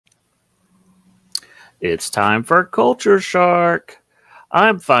It's time for Culture Shark.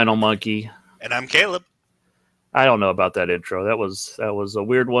 I'm Final Monkey. And I'm Caleb. I don't know about that intro. That was a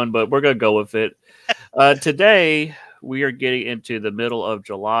weird one, but we're gonna go with it. Today we are getting into the middle of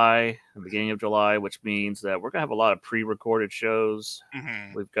July, the beginning of July, which means that we're gonna have a lot of pre-recorded shows.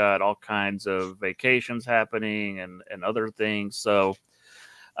 Mm-hmm. We've got all kinds of vacations happening and other things. So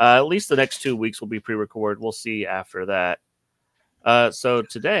at least the next 2 weeks will be pre-recorded. We'll see after that. So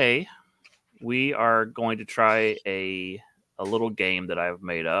today we are going to try a little game that I've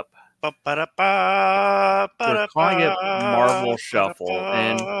made up. We're calling it Marvel Shuffle.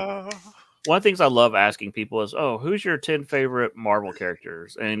 And one of the things I love asking people is, oh, who's your 10 favorite Marvel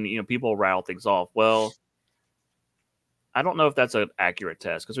characters? And, people rattle things off. Well, I don't know if that's an accurate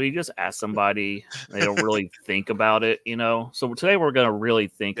test because when you just ask somebody, they don't really think about it, So today we're going to really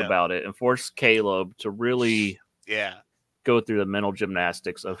think about it and force Caleb to really go through the mental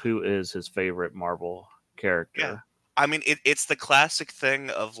gymnastics of who is his favorite Marvel character. Yeah. I mean, it's the classic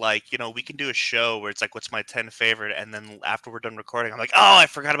thing of we can do a show where it's like, what's my 10 favorite? And then after we're done recording, I'm like, oh, I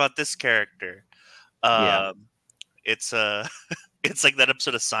forgot about this character. It's it's like that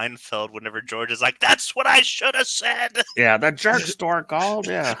episode of Seinfeld whenever George is like, that's what I should have said. Yeah, the jerk store called.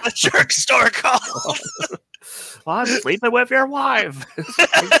 Yeah. The jerk store called. Well, I'm sleeping with your wife.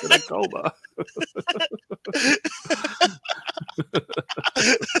 It's in a coma.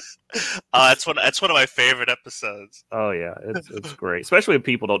 That's one of my favorite episodes. Oh yeah, it's great, especially when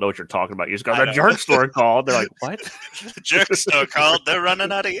people don't know what you're talking about. You just got the jerk store called. They're like, "What? The jerk store called? They're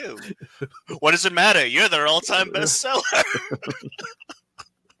running out of you. What does it matter? You're their all-time bestseller."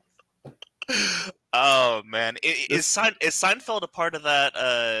 Oh man, is Seinfeld a part of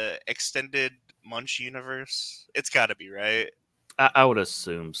that extended Munch universe? It's got to be, right? I would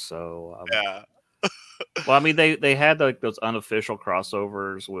assume so. Yeah. Well, I mean, they had those unofficial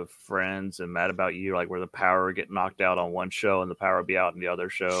crossovers with Friends and Mad About You, like where the power would get knocked out on one show and the power would be out in the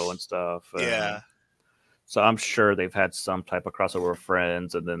other show and stuff. Yeah. So I'm sure they've had some type of crossover with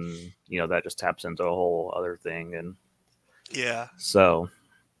Friends, and then that just taps into a whole other thing. And yeah. So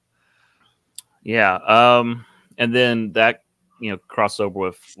yeah, and then that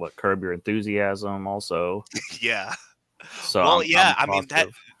crossover with Curb Your Enthusiasm also. Yeah. So well, I mean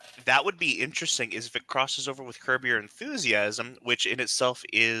that would be interesting is if it crosses over with Curb Your Enthusiasm, which in itself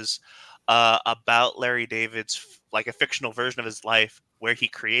is about Larry David's like a fictional version of his life where he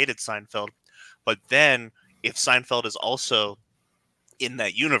created Seinfeld. But then if Seinfeld is also in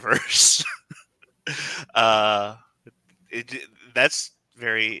that universe, that's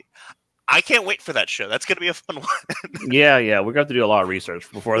very. I can't wait for that show. That's going to be a fun one. Yeah, we're going to have to do a lot of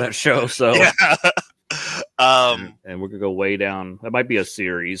research before that show. So yeah. And we're gonna go way down. That might be a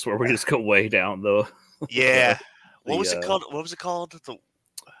series where we just go way down though. Yeah. What was it called? What was it called?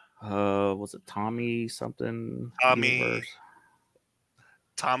 Was it Tommy something? Tommy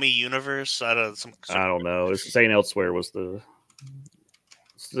Universe? I don't know. It's St. Elsewhere was the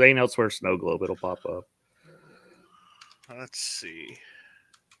St. Elsewhere Snow Globe. It'll pop up. Let's see.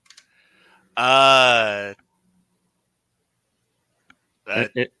 If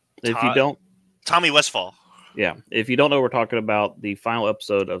you don't, Tommy Westfall. Yeah, if you don't know what we're talking about, the final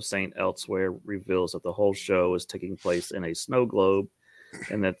episode of St. Elsewhere reveals that the whole show is taking place in a snow globe,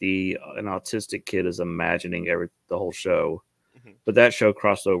 and that an autistic kid is imagining the whole show. Mm-hmm. But that show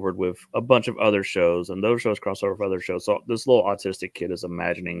crossed over with a bunch of other shows, and those shows cross over with other shows. So this little autistic kid is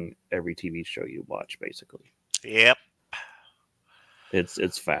imagining every TV show you watch, basically. Yep.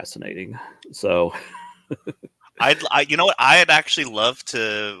 It's fascinating. So, you know what? I'd actually love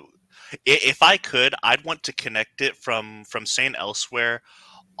to. If I could, I'd want to connect it from St. Elsewhere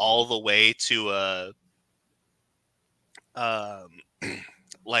all the way to The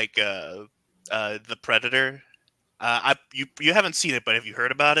Predator. You haven't seen it, but have you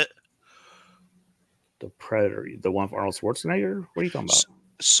heard about it? The Predator, the one with Arnold Schwarzenegger? What are you talking about?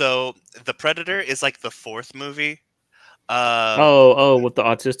 So The Predator is like the fourth movie. With the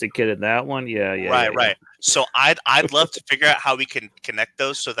autistic kid in that one, yeah. Right. So I'd love to figure out how we can connect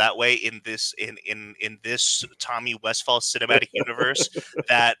those, so that way in this Tommy Westfall cinematic universe,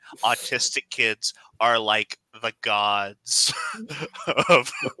 that autistic kids are like the gods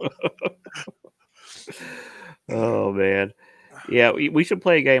of. Oh man, yeah. We should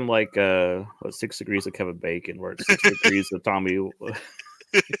play a game like 6 Degrees of Kevin Bacon, where it's 6 Degrees of Tommy.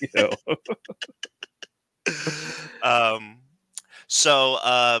 So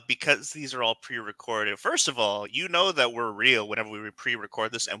because these are all pre-recorded, first of all, you know that we're real whenever we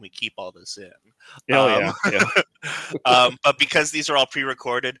pre-record this and we keep all this in. Yeah. But because these are all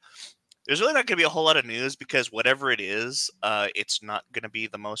pre-recorded, there's really not going to be a whole lot of news because whatever it is, it's not going to be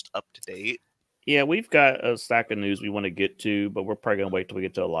the most up to date. Yeah, we've got a stack of news we want to get to, but we're probably gonna wait till we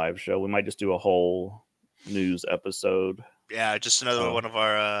get to a live show. We might just do a whole news episode. Yeah, just another one of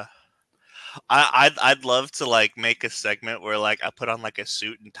our. I'd love to like make a segment where like I put on like a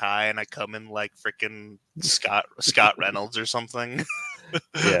suit and tie and I come in like freaking Scott Reynolds or something.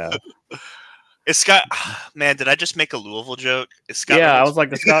 Yeah. Is Scott? Man, did I just make a Louisville joke? Is Scott? Yeah, Reynolds... I was like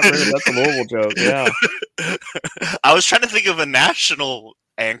the Scott Reynolds. That's a Louisville joke. Yeah. I was trying to think of a national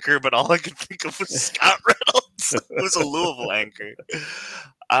anchor, but all I could think of was Scott Reynolds. It was a Louisville anchor.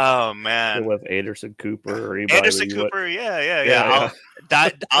 Oh man, with Anderson Cooper or anybody. Anderson Cooper, yeah.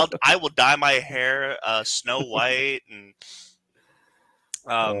 I will dye my hair Snow White and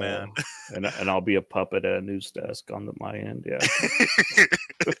man, and I'll be a puppet at a news desk on my end. Yeah.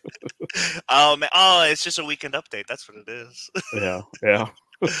 Oh man, it's just a weekend update. That's what it is. Yeah.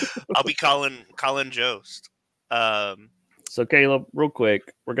 I'll be Colin Jost. So Caleb, real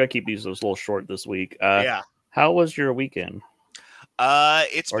quick, we're gonna keep these a little short this week. Yeah. How was your weekend?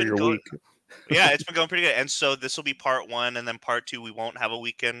 It's been going. Week. Yeah, it's been going pretty good. And so this will be part 1, and then part 2 we won't have a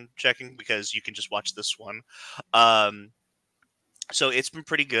weekend checking because you can just watch this one. So it's been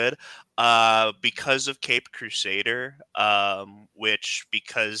pretty good because of Cape Crusader, which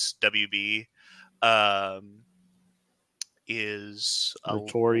because WB is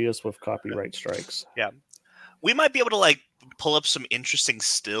notorious with copyright strikes. Yeah, we might be able to like pull up some interesting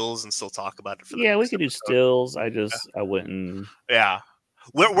stills and still talk about it. We could do stills. I wouldn't. Yeah,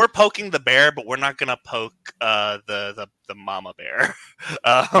 we're poking the bear, but we're not gonna poke the mama bear.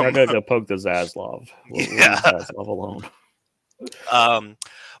 We're not gonna poke the Zaslav. We'll Zaslav alone.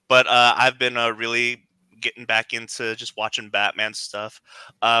 But I've been really getting back into just watching Batman stuff.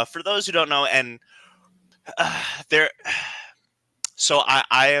 For those who don't know, and so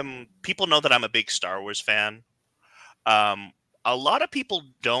I am. People know that I'm a big Star Wars fan. A lot of people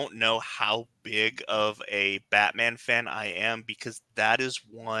don't know how big of a Batman fan I am because that is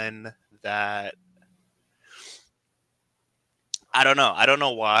one that I don't know. I don't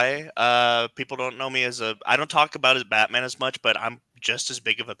know why. People don't know me as I don't talk about as Batman as much, but I'm just as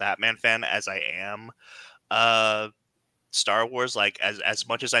big of a Batman fan as I am Star Wars. Like as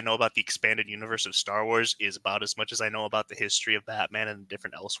much as I know about the expanded universe of Star Wars is about as much as I know about the history of Batman and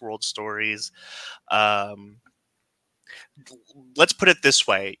different Elseworld stories. Let's put it this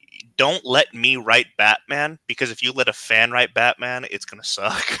way. Don't let me write Batman, because if you let a fan write Batman, it's going to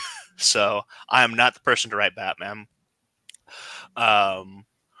suck. So I am not the person to write Batman. But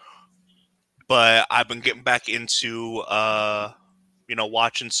I've been getting back into,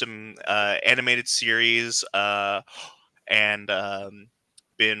 watching some animated series and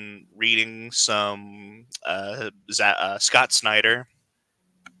been reading some Scott Snyder.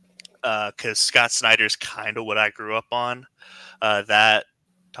 Because Scott Snyder is kind of what I grew up on. That,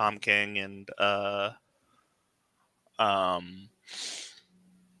 Tom King, and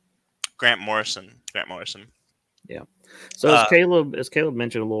Grant Morrison. Yeah. So as Caleb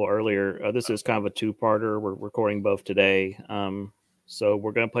mentioned a little earlier, this is kind of a two-parter. We're recording both today. So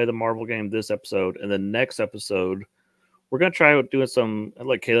we're going to play the Marvel game this episode, and the next episode we're going to try doing some.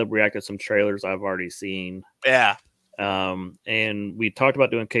 Like Caleb reacted to some trailers I've already seen. Yeah. And we talked about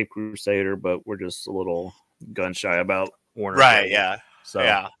doing Cape Crusader, but we're just a little gun shy about Warner. Right. Yeah. So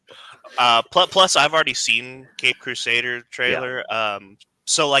yeah. Plus, I've already seen Cape Crusader trailer. Yeah.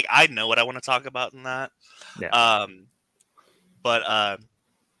 So like I know what I want to talk about in that. Yeah. But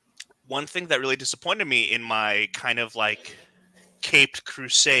one thing that really disappointed me in my kind of like caped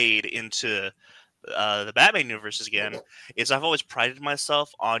crusade into the Batman universe again is I've always prided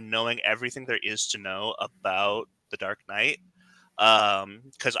myself on knowing everything there is to know about The Dark Knight,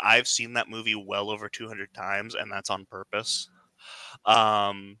 because I've seen that movie well over 200 times, and that's on purpose.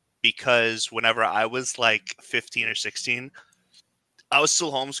 Because whenever I was like 15 or 16, I was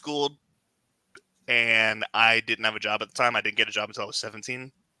still homeschooled, and I didn't have a job at the time. I didn't get a job until I was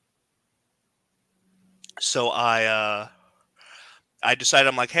 17. So I decided,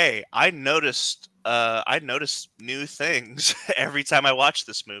 I'm like, hey, I noticed new things every time I watch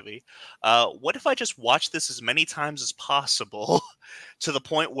this movie. What if I just watch this as many times as possible to the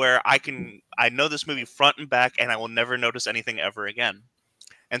point where I know this movie front and back, and I will never notice anything ever again.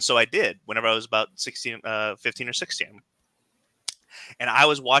 And so I did whenever I was about 15 or 16. And I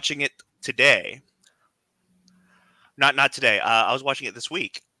was watching it today. Not today. I was watching it this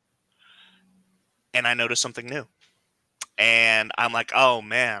week. And I noticed something new. And I'm like, oh,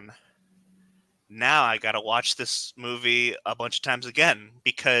 man. Now I got to watch this movie a bunch of times again,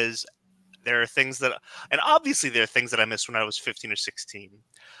 because there are things that... And obviously there are things that I missed when I was 15 or 16.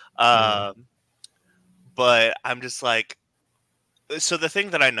 But I'm just like... So the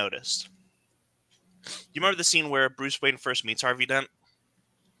thing that I noticed You remember the scene where Bruce Wayne first meets Harvey Dent?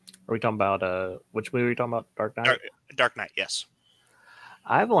 Are we talking about which movie are we talking about? Dark Knight? Dark Knight, yes.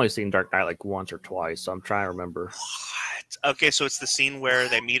 I've only seen Dark Knight like once or twice, so I'm trying to remember. What? Okay, so it's the scene where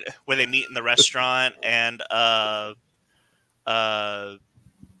they meet in the restaurant, and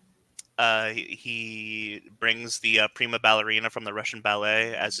he brings the prima ballerina from the Russian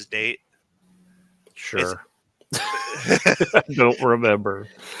ballet as his date. Sure. I don't remember.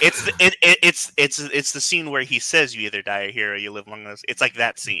 It's the scene where he says, "You either die here or you live among us." It's like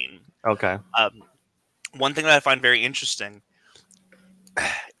that scene. Okay. One thing that I find very interesting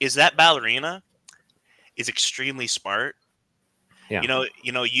is that ballerina is extremely smart. Yeah.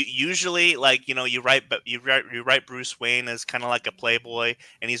 You usually like you write Bruce Wayne as kind of like a playboy,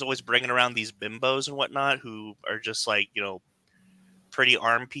 and he's always bringing around these bimbos and whatnot who are just like pretty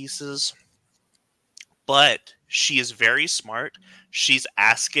arm pieces. But she is very smart. She's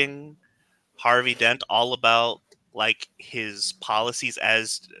asking Harvey Dent all about like his policies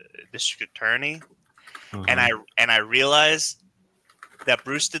as district attorney, and I realized that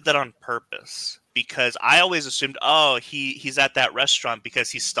Bruce did that on purpose, because I always assumed, oh, he's at that restaurant because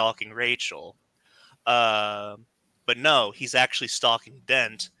he's stalking Rachel, but no, he's actually stalking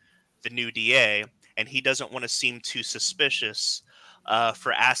Dent, the new DA, and he doesn't want to seem too suspicious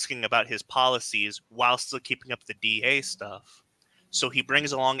for asking about his policies while still keeping up the DA stuff. So he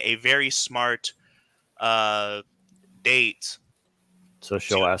brings along a very smart date. So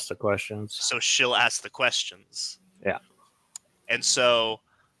she'll ask the questions. So she'll ask the questions. Yeah. And so,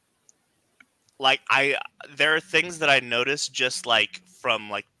 like, there are things that I noticed just like from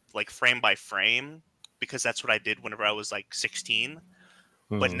like frame by frame, because that's what I did whenever I was like 16.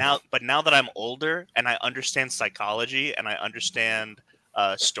 But now that I'm older and I understand psychology and I understand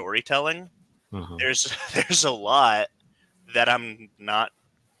storytelling, there's a lot that I'm not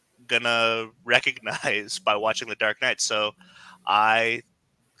gonna recognize by watching The Dark Knight. So I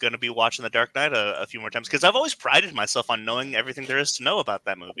gonna be watching The Dark Knight a few more times, because I've always prided myself on knowing everything there is to know about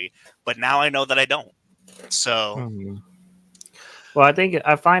that movie, but now I know that I don't. So well,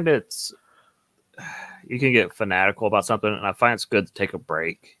 I find you can get fanatical about something, and I find it's good to take a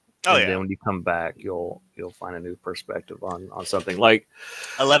break. Then when you come back, you'll find a new perspective on something. Like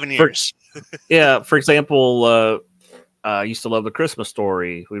 11 years. For example, I used to love The Christmas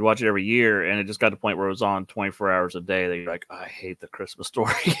Story. We'd watch it every year, and it just got to the point where it was on 24 hours a day. That you're like, I hate The Christmas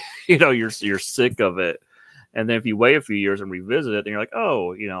Story. You're sick of it. And then if you wait a few years and revisit it, then you're like,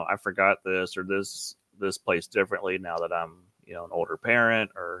 oh, I forgot this, or this plays differently now that I'm an older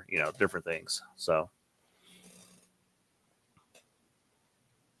parent, or different things. So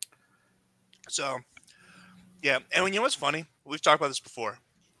yeah. And you know what's funny? We've talked about this before.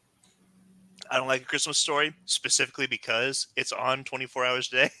 I don't like A Christmas Story specifically because it's on 24 hours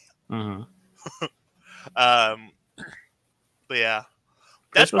a day. But yeah,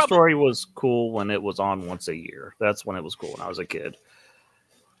 Christmas Story was cool when it was on once a year. That's when it was cool when I was a kid.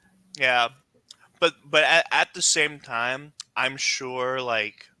 Yeah, but at the same time, I'm sure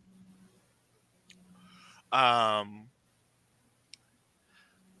like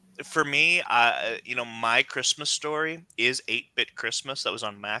for me, my Christmas Story is 8-Bit Christmas that was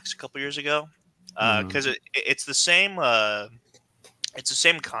on Max a couple years ago, because it's the same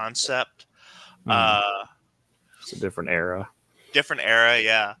concept. It's a different era. Different era,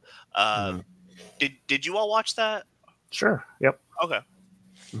 yeah. Did you all watch that? Sure. Yep. Okay.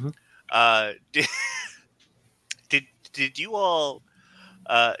 Did you all?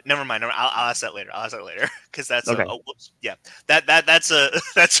 Never mind. I'll ask that later. Because that's okay. Yeah. That's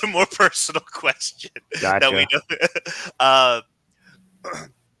a more personal question. Gotcha. That we know.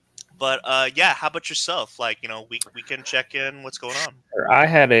 But yeah, how about yourself? Like, we can check in. What's going on? I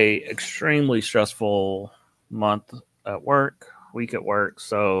had a extremely stressful week at work.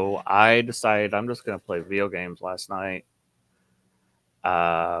 So I decided I'm just going to play video games last night.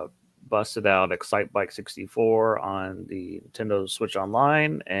 Busted out Excite Bike 64 on the Nintendo Switch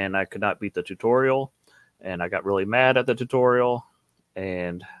Online, and I could not beat the tutorial. And I got really mad at the tutorial.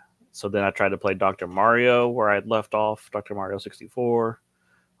 And so then I tried to play Dr. Mario where I had left off, Dr. Mario 64,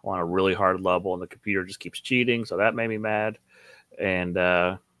 on a really hard level, and the computer just keeps cheating. So that made me mad. And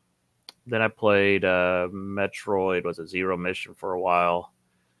then I played Metroid, was a Zero Mission for a while,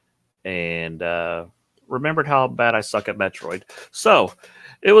 and remembered how bad I suck at Metroid. So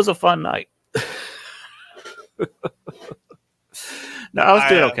it was a fun night. No, I was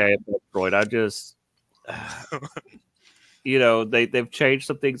doing okay at Metroid. I just, they've changed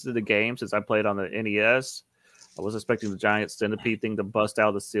some things in the game since I played on the NES. I was expecting the giant centipede thing to bust out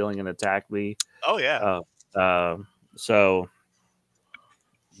of the ceiling and attack me. Oh, yeah. So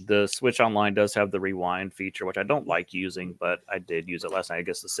The Switch Online does have the rewind feature, which I don't like using, but I did use it last night. I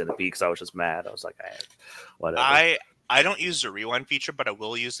guess the Centipede, because I was just mad. I was like, whatever. I don't use the rewind feature, but I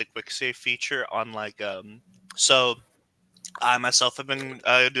will use the quick save feature on like So I myself have been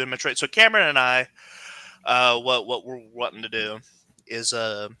doing Metroid. So Cameron and I, what we're wanting to do is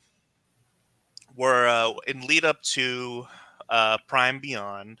we're in lead up to Prime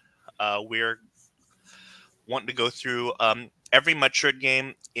Beyond. We're wanting to go through every Metroid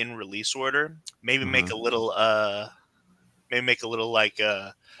game in release order. Maybe make a little like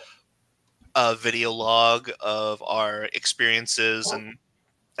a video log of our experiences and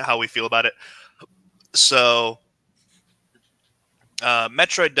how we feel about it. So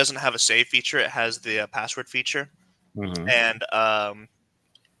Metroid doesn't have a save feature. It has the password feature. And I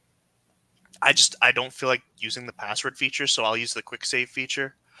don't feel like using the password feature, so I'll use the quick save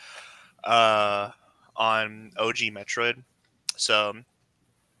feature on OG Metroid. So,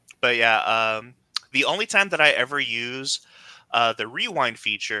 but yeah, the only time that I ever use the rewind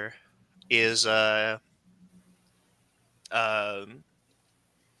feature is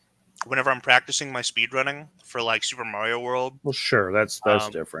whenever I'm practicing my speedrunning for like Super Mario World. Well, sure, that's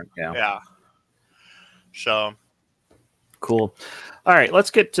different. Yeah. Yeah. So cool. All right, let's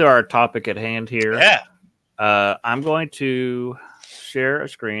get to our topic at hand here. Yeah. I'm going to share a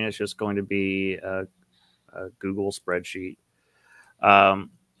screen. It's just going to be a Google spreadsheet.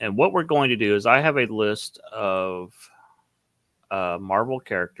 And what we're going to do is I have a list of Marvel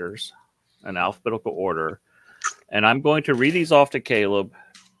characters in alphabetical order, and I'm going to read these off to Caleb,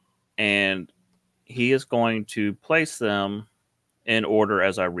 and he is going to place them in order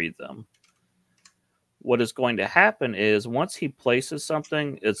as I read them. What is going to happen is once he places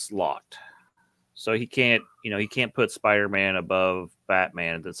something, it's locked. So he can't put Spider-Man above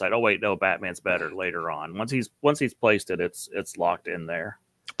Batman and decide, oh wait, no, Batman's better later on. Once he's placed it, it's locked in there.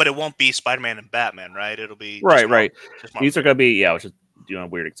 But it won't be Spider-Man and Batman, right? It'll be right. These are going to be which is doing a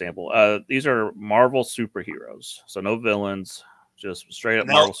weird example. These are Marvel superheroes, so no villains, just straight up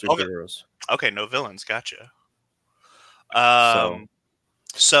Marvel superheroes. Okay, no villains. Gotcha.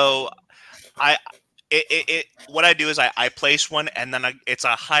 What I do is I place one, and then it's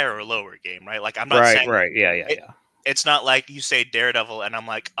a higher or lower game, right? Like I'm not saying yeah. It's not like you say Daredevil, and I'm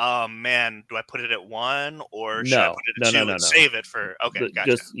like, oh man, do I put it at 1 or should I put it at 2 and save it for? Okay,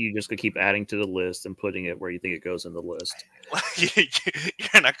 gotcha. You just gonna keep adding to the list and putting it where you think it goes in the list.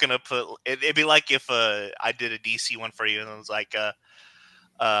 You're not gonna put. It'd be like if I did a DC one for you, and it was like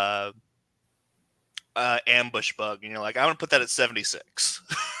ambush bug, and you're like, I'm gonna put that at 76.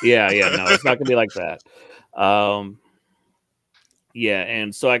 yeah, no, it's not gonna be like that.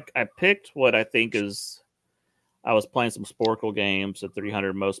 And so I picked what I think is. I was playing some Sporkle games, the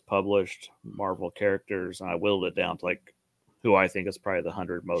 300 most published Marvel characters, and I whittled it down to like who I think is probably the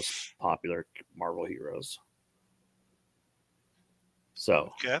 100 most popular Marvel heroes.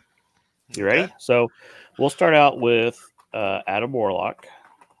 So, okay, you ready? Okay. So, we'll start out with Adam Warlock.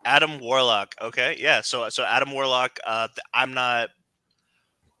 Adam Warlock. Okay, yeah. So Adam Warlock. I'm not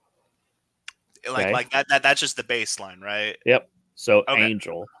like that. That's just the baseline, right? Yep. So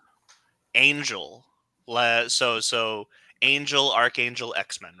Angel. So Angel, Archangel,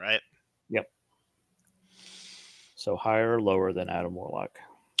 X-Men, right? Yep. So higher or lower than Adam Warlock?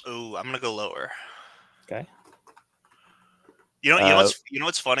 Ooh, I'm gonna go lower. Okay. You know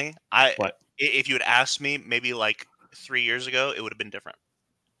what's funny? If you had asked me maybe like 3 years ago, it would have been different.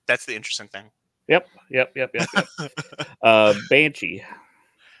 That's the interesting thing. Yep. Banshee.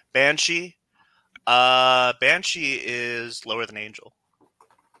 Banshee is lower than Angel.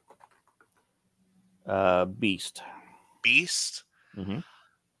 Beast. Mm-hmm.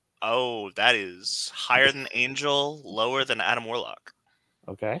 Oh, that is higher than Angel, lower than Adam Warlock.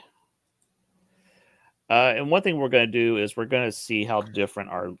 Okay. And one thing we're going to do is we're going to see how different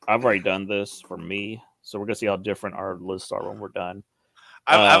I've already done this for me, so we're going to see how different our lists are when we're done.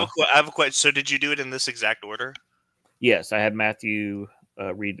 I have a question. So did you do it in this exact order? Yes, I had Matthew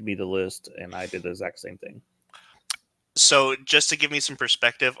read me the list, and I did the exact same thing. So just to give me some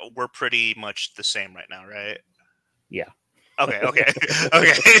perspective, we're pretty much the same right now, right? Yeah. Okay.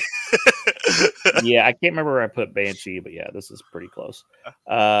 Yeah, I can't remember where I put Banshee, but yeah, this is pretty close.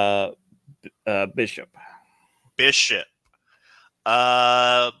 Bishop.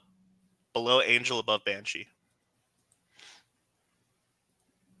 Below Angel, above Banshee.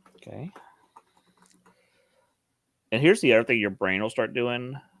 Okay. And here's the other thing your brain will start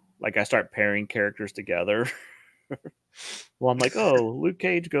doing. Like I start pairing characters together. Well, I'm like, oh, Luke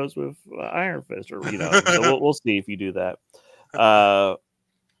Cage goes with Iron Fist, or so we'll see if you do that.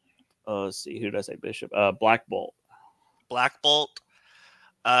 Let's see, who did I say? Bishop. Black Bolt.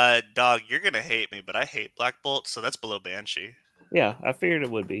 Dog, you're gonna hate me, but I hate Black Bolt, so that's below Banshee. Yeah, I figured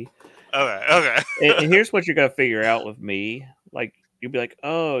it would be. Okay, okay. And here's what you're gonna figure out with me. Like you'll be like,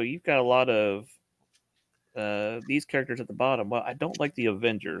 oh, you've got a lot of these characters at the bottom. Well, I don't like the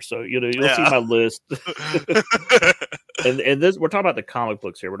Avengers, so you'll see Yeah. my list. and this we're talking about the comic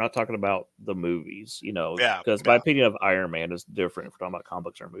books here. We're not talking about the movies, Yeah. because my opinion of Iron Man is different if we're talking about comic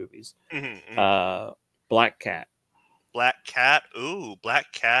books or movies. Black Cat. Black Cat. Ooh,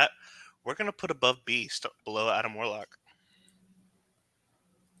 Black Cat. We're gonna put above Beast, below Adam Warlock.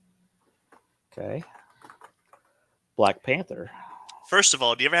 Okay. Black Panther. First of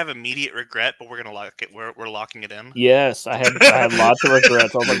all, do you ever have immediate regret? But we're gonna lock it. We're locking it in. Yes, I had lots of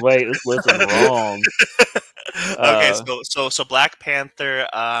regrets. I was like, wait, this list is wrong. Okay, so Black Panther.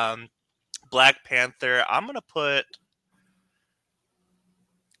 Black Panther. I'm gonna put.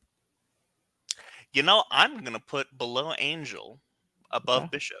 I'm gonna put below Angel,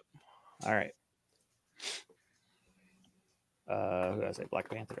 above Bishop. All right. Who did I say? Black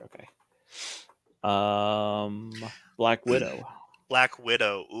Panther. Okay. Black Widow. Black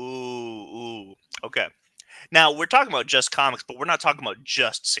Widow. Ooh. Okay. Now we're talking about just comics, but we're not talking about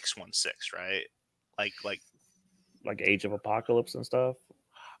just 616, right? Like Age of Apocalypse and stuff.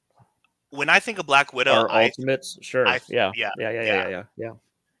 When I think of Black Widow, or Ultimates, sure. Yeah.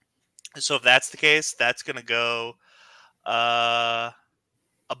 So if that's the case, that's gonna go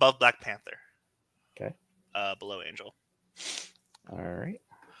above Black Panther. Okay. Below Angel. All right.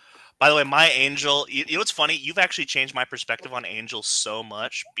 By the way, my Angel, you know what's funny? You've actually changed my perspective on Angel so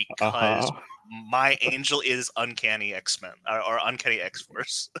much because my Angel is Uncanny X-Men or Uncanny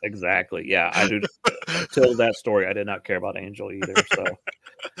X-Force. Exactly. Yeah, I do. Until that story, I did not care about Angel either.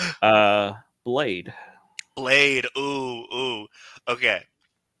 So, Blade. Blade. Ooh. Okay.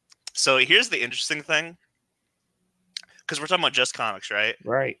 So here's the interesting thing, because we're talking about just comics, right?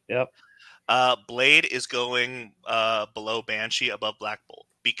 Right. Yep. Blade is going below Banshee, above Black Bolt,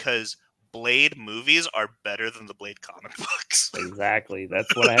 because Blade movies are better than the Blade comic books. Exactly.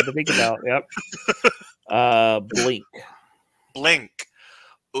 That's what I had to think about. Yep. Blink.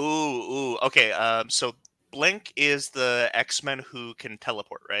 Ooh. Okay. So Blink is the X-Men who can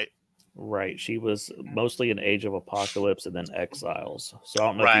teleport, right? Right. She was mostly in Age of Apocalypse and then Exiles. So I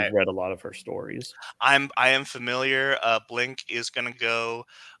don't know if you've read a lot of her stories. I am familiar. Blink is going to go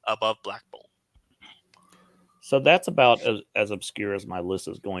above Black Bolt. So that's about as obscure as my list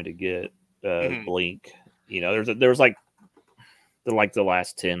is going to get. Blink. There's like the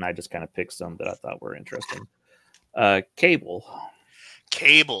last 10. I just kind of picked some that I thought were interesting. Cable.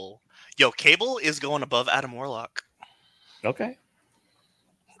 Yo, Cable is going above Adam Warlock. Okay.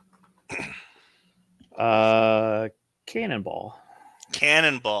 Cannonball.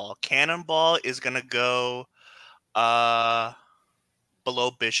 Cannonball is gonna go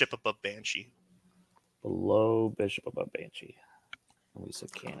below Bishop, above Banshee. Below Bishop, above Banshee. We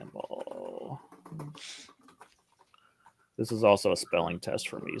said Cannonball. This is also a spelling test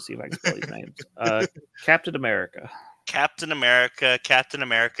for me. See if I can spell these names. Captain America. Captain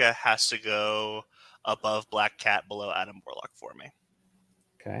America has to go above Black Cat, below Adam Warlock for me.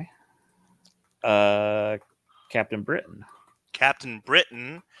 Okay. Captain Britain. Captain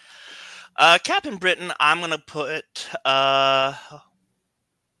Britain, I'm gonna put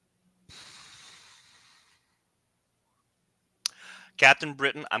Captain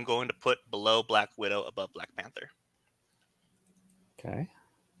Britain. I'm going to put below Black Widow, above Black Panther. Okay.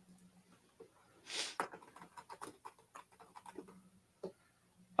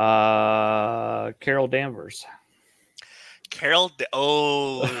 Carol Danvers. You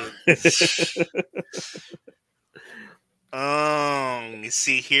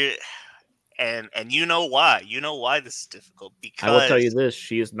see here, and you know why? You know why this is difficult? Because I will tell you this: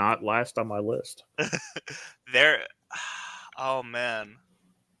 she is not last on my list. Oh man.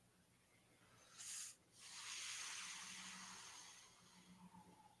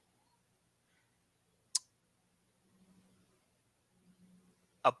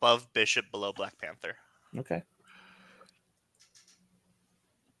 Above Bishop, below Black Panther. Okay.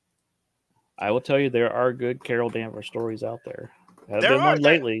 I will tell you there are good Carol Danvers stories out there. There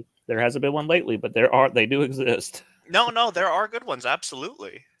hasn't been one lately, but they do exist. No, there are good ones,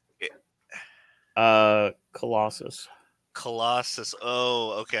 absolutely. Colossus.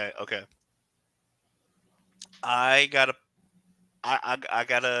 Oh, okay. I gotta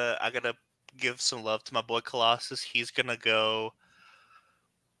give some love to my boy Colossus. He's gonna go.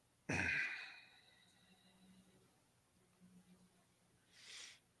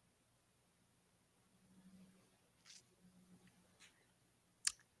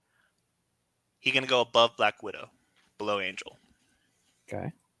 He's gonna go above Black Widow, below Angel. Okay.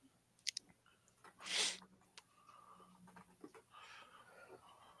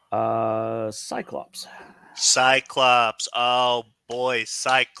 Cyclops. Cyclops. Oh boy,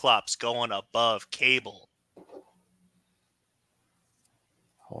 Cyclops going above Cable.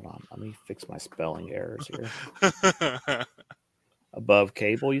 Hold on, let me fix my spelling errors here. Above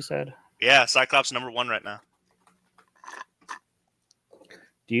Cable, you said? Yeah, Cyclops #1 right now.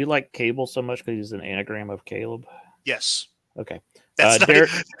 Do you like Cable so much because he's an anagram of Caleb? Yes. Okay. That's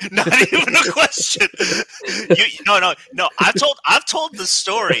not even a question. No. I've told the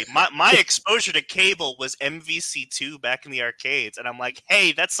story. My exposure to Cable was MVC2 back in the arcades, and I'm like,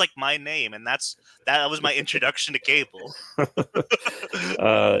 hey, that's like my name, and that was my introduction to Cable.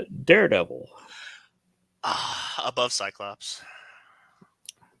 Daredevil. Above Cyclops.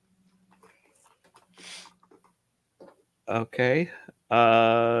 Okay.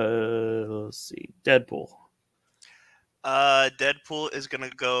 Let's see. Deadpool. Deadpool is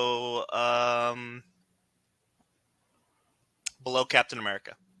gonna go below Captain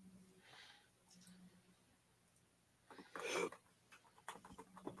America.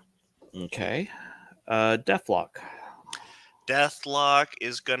 Okay. Deathlock. Deathlock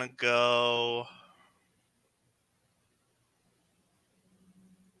is gonna go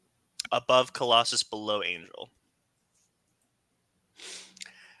above Colossus, below Angel.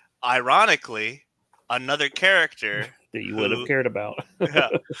 Ironically, another character that you would have cared about. Yeah.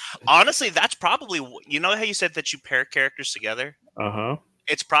 Honestly, that's probably, you know how you said that you pair characters together? Uh-huh.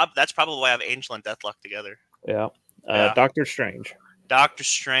 That's probably why I have Angel and Deathlock together. Yeah. Yeah. Doctor Strange. Doctor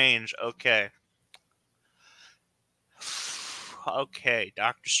Strange. Okay. Okay.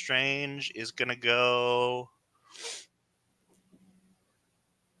 Doctor Strange is gonna go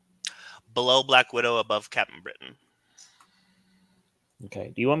below Black Widow, above Captain Britain.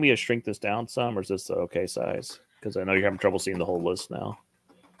 Okay. Do you want me to shrink this down some, or is this the okay size? Because I know you're having trouble seeing the whole list now.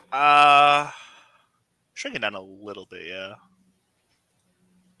 Shrink it down a little bit, yeah.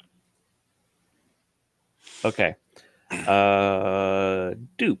 Okay.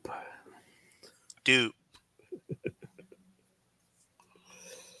 Dupe. Dupe.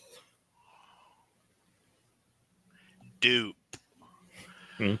 Dupe.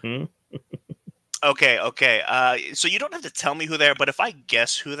 Mm-hmm. Okay. So you don't have to tell me who they are, but if I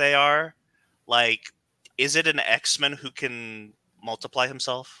guess who they are, like, is it an X-Men who can multiply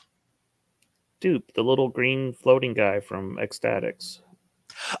himself? Dupe, the little green floating guy from Ecstatics.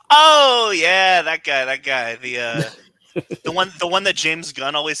 Oh yeah, that guy. The one that James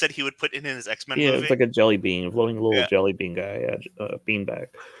Gunn always said he would put in his X-Men movie. Yeah, it's like a jelly bean, floating little jelly bean guy, beanbag.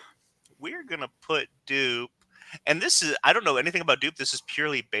 We're gonna put Dupe, and this is, I don't know anything about Dupe. This is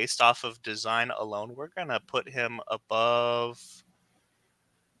purely based off of design alone. We're gonna put him above.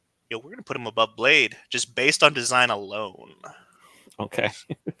 We're gonna put him above Blade, just based on design alone. Okay.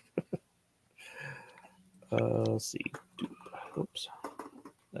 Let's see. Oops.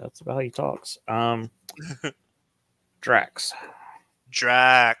 That's about how he talks. Drax.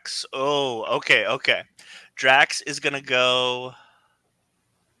 Drax. Oh, okay. Drax is gonna go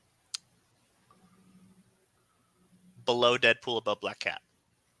below Deadpool, above Black Cat.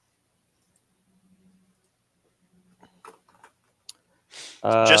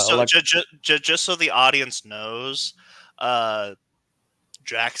 Just so the audience knows,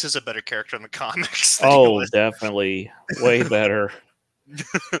 Drax is a better character in the comics. Oh, definitely. Way better.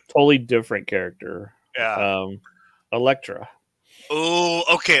 Totally different character. Yeah. Elektra. Oh,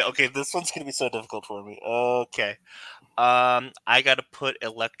 okay. This one's gonna be so difficult for me. Okay. I gotta put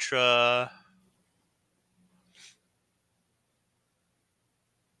Elektra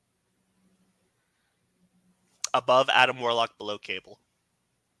above Adam Warlock, below Cable.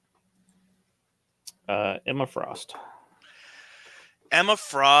 Emma Frost. Emma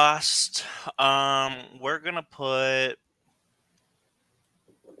Frost. We're gonna put.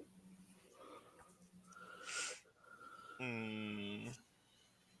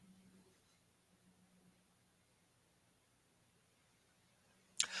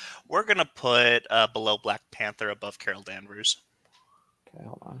 We're gonna put below Black Panther, above Carol Danvers. Okay,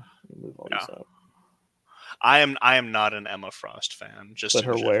 hold on. Let me move all these up. I am not an Emma Frost fan. Just put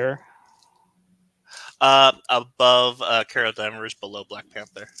her where? Above Carol Danvers, below Black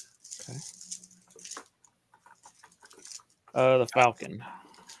Panther. Okay. The Falcon.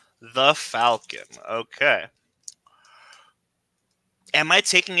 The Falcon. Okay. Am I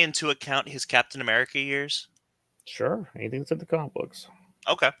taking into account his Captain America years? Sure. Anything that's in the comic books.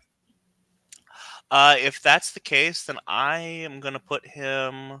 Okay. If that's the case, then I am going to put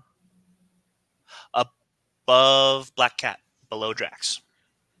him above Black Cat, below Drax.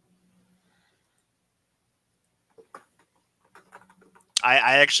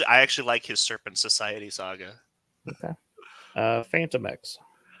 I actually like his Serpent Society saga. Okay. Phantom X.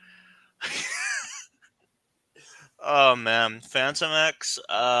 Oh man, Phantom X.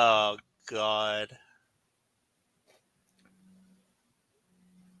 Oh god.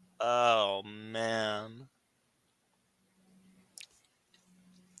 Oh man.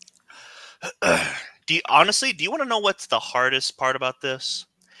 Do you want to know what's the hardest part about this?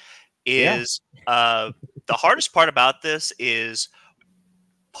 Is the hardest part about this is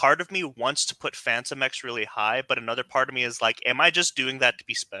part of me wants to put Phantom X really high, but another part of me is like, am I just doing that to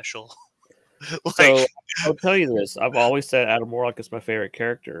be special? So I'll tell you this: I've always said Adam Warlock is my favorite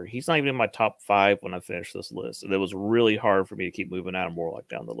character. He's not even in my top 5 when I finish this list, and it was really hard for me to keep moving Adam Warlock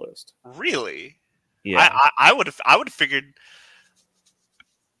down the list. Really? Yeah, I would have figured.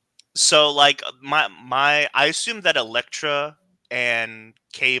 So like I assume that Elektra and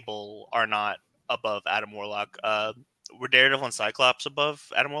Cable are not above Adam Warlock. Were Daredevil and Cyclops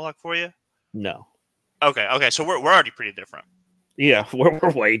above Adam Warlock for you? no. Okay, so we're already pretty different. Yeah, we're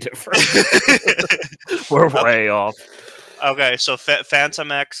way different. We're way off. Okay, so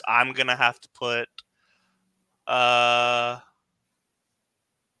Phantom X, I'm gonna have to put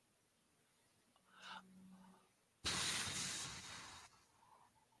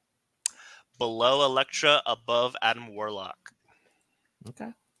below Elektra, above Adam Warlock. Okay.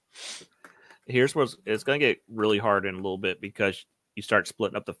 Here's where it's going to get really hard in a little bit because you start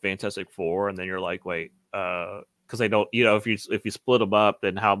splitting up the Fantastic Four, and then you're like, wait, because they don't, if you split them up,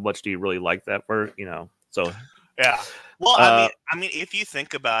 then how much do you really like that for, So yeah. Well, I mean, if you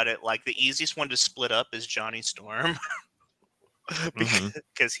think about it, like the easiest one to split up is Johnny Storm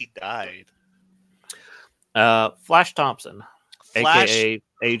because he died. Flash Thompson, aka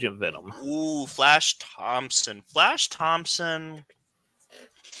Agent Venom. Ooh, Flash Thompson. Flash Thompson.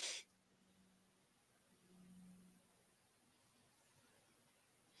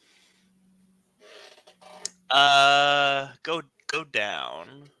 Go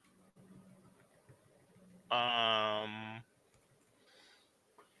down.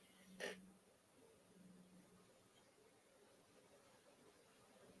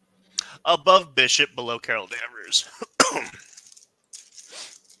 Above Bishop, below Carol Danvers.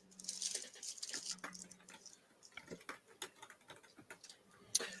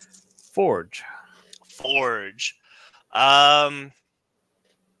 Forge.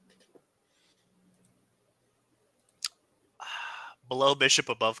 Below Bishop,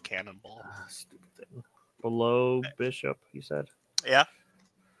 above Cannonball. Stupid thing. Below Bishop, you said? Yeah.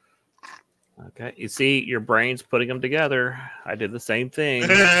 Okay. You see, your brain's putting them together. I did the same thing.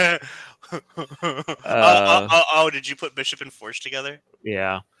 Did you put Bishop and Forge together?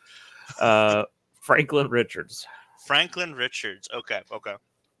 Yeah. Franklin Richards. Okay.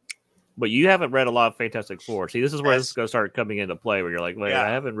 But you haven't read a lot of Fantastic Four. See, this is where this is going to start coming into play, where you're like, wait, I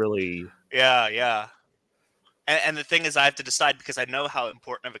haven't really... Yeah. And the thing is, I have to decide because I know how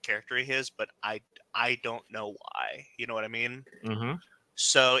important of a character he is, but I don't know why. You know what I mean? Mm-hmm.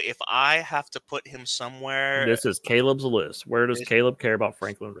 So if I have to put him somewhere... This is Caleb's list. Where does Caleb care about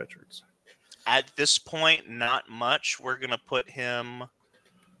Franklin Richards? At this point, not much. We're going to put him...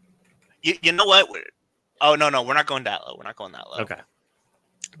 You know what? Oh, no, we're not going that low. Okay.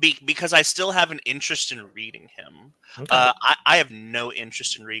 Because I still have an interest in reading him. Okay. I have no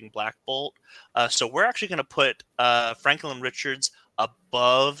interest in reading Black Bolt. So we're actually going to put Franklin Richards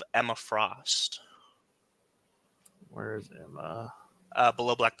above Emma Frost. Where's Emma?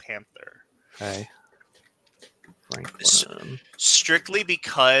 Below Black Panther. Okay. Franklin. Strictly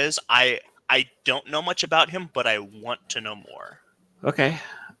because I don't know much about him, but I want to know more. Okay.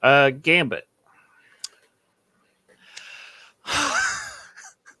 Gambit.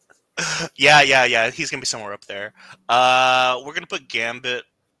 Yeah. He's gonna be somewhere up there. We're gonna put Gambit.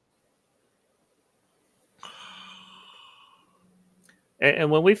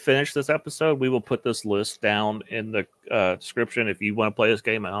 And when we finish this episode, we will put this list down in the description. If you want to play this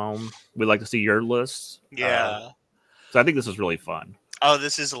game at home, we'd like to see your lists. Yeah. So I think this is really fun. Oh,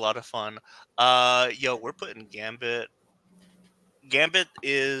 this is a lot of fun. We're putting Gambit. Gambit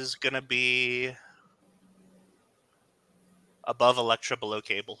is gonna be above Elektra, below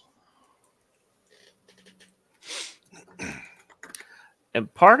Cable.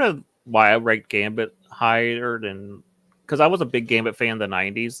 And part of why I ranked Gambit higher than... Because I was a big Gambit fan in the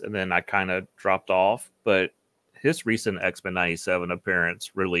 90s, and then I kind of dropped off. But his recent X-Men 97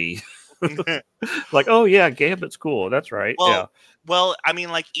 appearance really... like, oh, yeah, Gambit's cool. That's right. Well, I mean,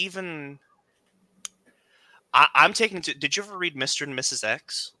 like, even... I'm taking... Did you ever read Mr. and Mrs.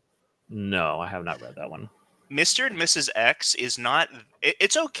 X? No, I have not read that one. Mr. and Mrs. X is not.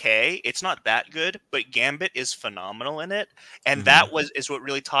 It's okay. It's not that good, but Gambit is phenomenal in it, and that is what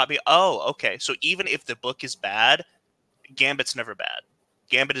really taught me. Oh, okay. So even if the book is bad, Gambit's never bad.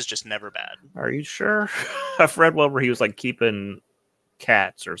 Gambit is just never bad. Are you sure? I've read one where he was like keeping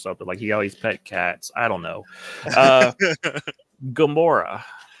cats or something. Like he always pet cats. I don't know. Gamora.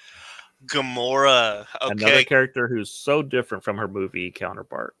 Gamora. Okay. Another character who's so different from her movie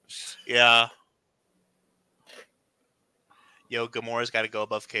counterpart. Yeah. Yo, Gamora's got to go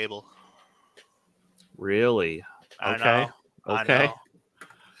above Cable. Really? Okay. I know. Okay. I know.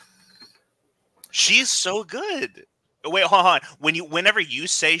 She's so good. Wait, hold on. Whenever you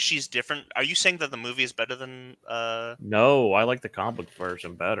say she's different, are you saying that the movie is better than? No, I like the comic book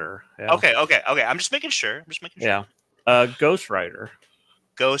version better. Yeah. Okay. I'm just making sure. Yeah. Ghost Rider.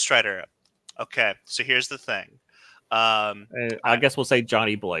 Ghost Rider. Okay, so here's the thing. I guess we'll say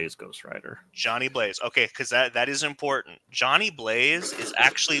Johnny Blaze Ghost Rider. Johnny Blaze. Okay, because that is important. Johnny Blaze is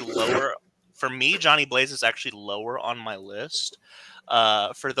actually lower for me. Johnny Blaze is actually lower on my list.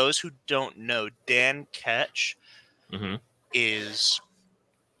 For those who don't know, Dan Ketch is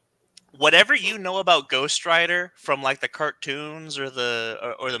whatever you know about Ghost Rider from like the cartoons or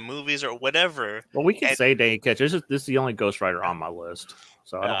the movies or whatever. Well, we can say Dan Ketch. This is the only Ghost Rider on my list,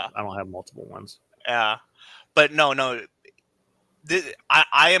 so I don't have multiple ones. Yeah, but no.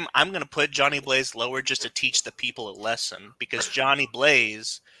 I'm gonna put Johnny Blaze lower just to teach the people a lesson, because Johnny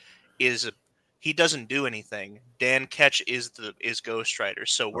Blaze he doesn't do anything. Dan Ketch is Ghost Rider,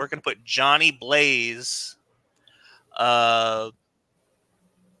 so we're gonna put Johnny Blaze above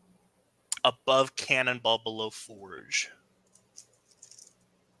Cannonball, below Forge.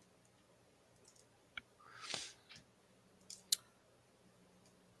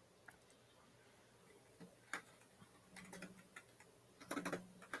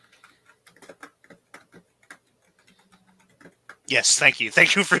 Yes, thank you.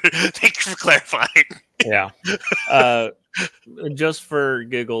 Thank you for clarifying. Yeah. Just for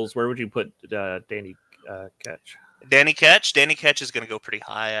giggles, where would you put Danny Ketch? Danny Ketch is going to go pretty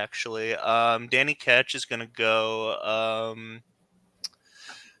high, actually. Danny Ketch is going to go.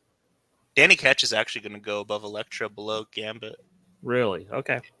 Danny Ketch is actually going to go above Elektra, below Gambit. Really?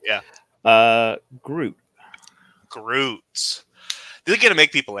 Okay. Yeah. Groot. They're going to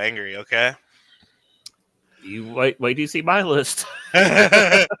make people angry. Okay. You wait till you see my list.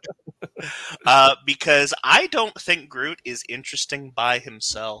 Because I don't think Groot is interesting by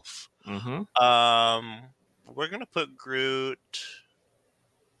himself. We're gonna put Groot.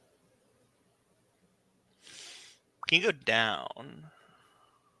 Can you go down?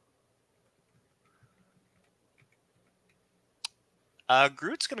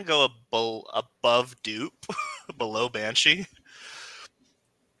 Groot's gonna go above Dupe, below Banshee.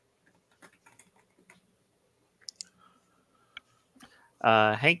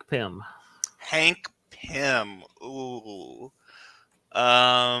 Hank Pym. Ooh.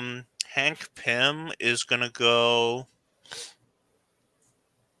 Hank Pym is gonna go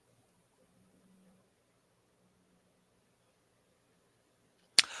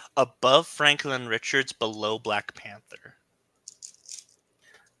above Franklin Richards, below Black Panther.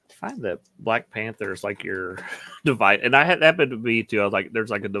 I find that Black Panther is like your divide, and I had happened to be too. I was like, there's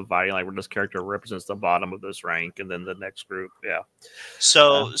like a dividing, like where this character represents the bottom of this rank, and then the next group, yeah.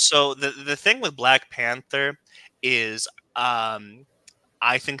 So the thing with Black Panther is,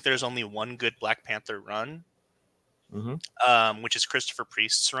 I think there's only one good Black Panther run, which is Christopher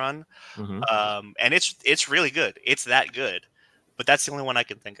Priest's run, and it's really good. It's that good, but that's the only one I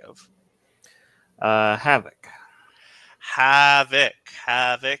can think of.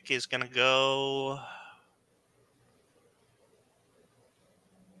 Havoc is gonna go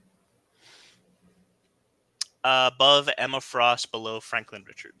above Emma Frost, below Franklin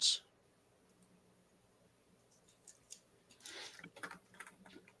Richards.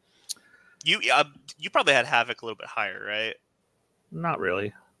 You probably had Havoc a little bit higher, right? Not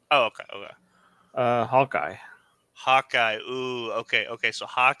really. Oh, okay. Hawkeye. Ooh, okay. So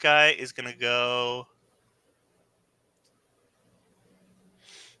Hawkeye is gonna go.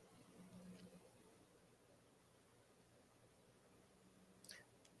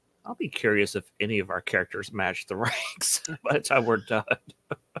 I'll be curious if any of our characters match the ranks by the time we're done.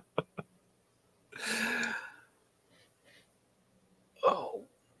 Oh.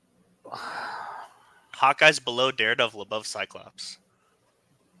 Hawkeye's below Daredevil, above Cyclops.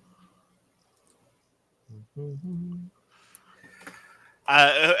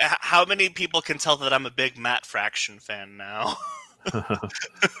 How many people can tell that I'm a big Matt Fraction fan now?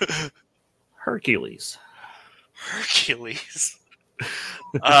 Hercules.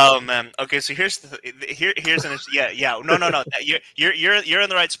 Oh man. Okay, so here's no. You're in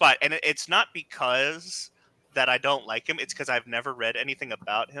the right spot, and it's not because that I don't like him. It's because I've never read anything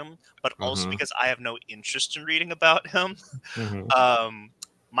about him, but also Mm-hmm. because I have no interest in reading about him. Mm-hmm. Um,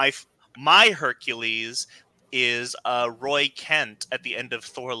 my my Hercules is Roy Kent at the end of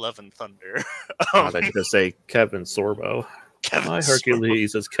Thor: Love and Thunder. I um, thought you were gonna say Kevin Sorbo. Kevin My Sorbo.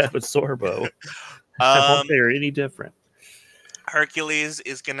 Hercules is Kevin Sorbo. I won't Um, say any different. Hercules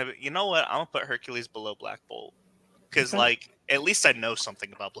is gonna. You know what? I'm gonna put Hercules below Black Bolt because, Okay. like, at least I know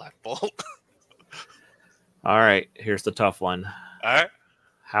something about Black Bolt. All right. Here's the tough one. All right,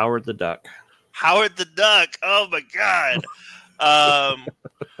 Howard the Duck. Howard the Duck. Oh my God. Um,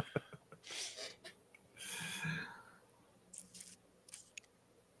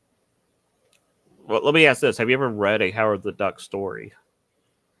 Well, let me ask this: have you ever read a Howard the Duck story?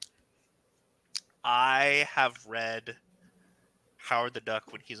 I have read Howard the Duck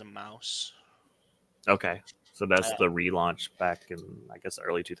when he's a mouse. Okay. So that's Uh, the relaunch back in, I guess, the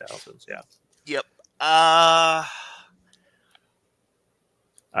early 2000s. Yeah. yep. Uh,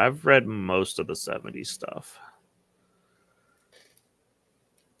 I've read most of the 70s stuff.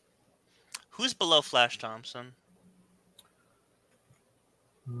 who's below Flash Thompson?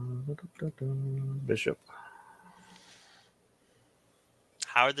 Bishop.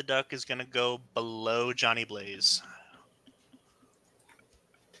 Howard the Duck is gonna go below Johnny Blaze.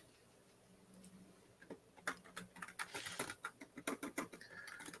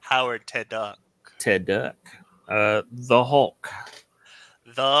 Howard Ted Duck. Ted Duck. The Hulk.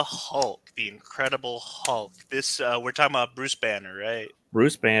 The Hulk, the Incredible Hulk. This we're talking about Bruce Banner, right?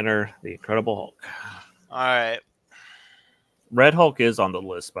 Bruce Banner, the Incredible Hulk. All right. Red Hulk is on the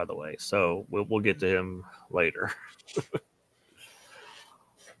list, by the way, so we'll get to him later.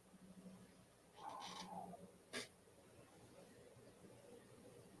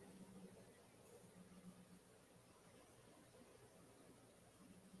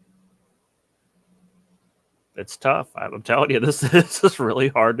 It's tough. I'm telling you, this is really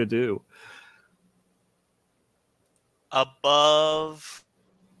hard to do. Above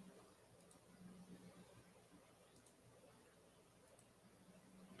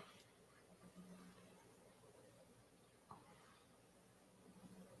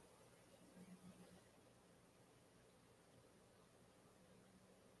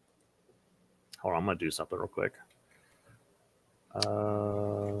Hold on, I'm gonna do something real quick.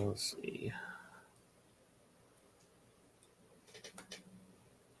 Let's see.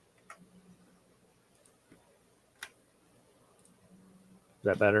 Is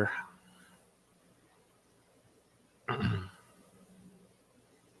that better?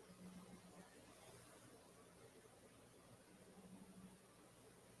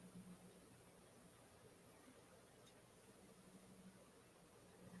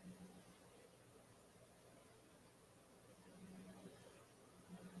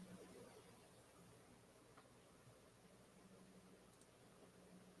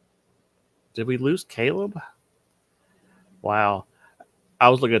 Did we lose Caleb? Wow. I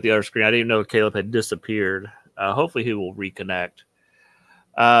was looking at the other screen. I didn't even know Caleb had disappeared. Hopefully he will reconnect.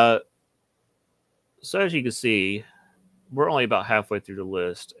 So as you can see, we're only about halfway through the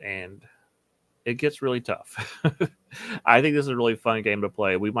list, and it gets really tough. I think this is a really fun game to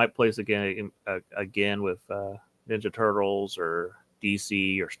play. We might play this again with Ninja Turtles or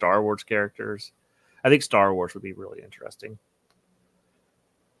DC or Star Wars characters. I think Star Wars would be really interesting.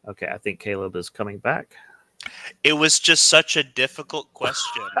 Okay, I think Caleb is coming back. it was just such a difficult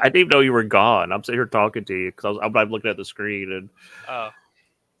question. I didn't even know you were gone. I'm sitting here talking to you because I'm looking at the screen and. Oh.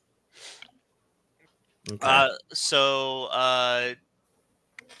 Okay.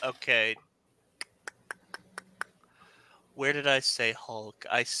 Okay. Where did I say Hulk?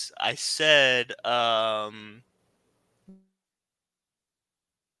 I said hmm.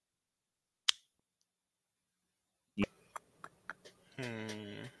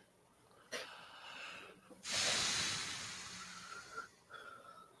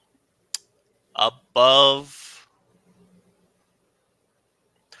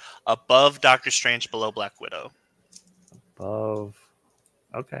 Above Doctor Strange, below Black Widow. Above.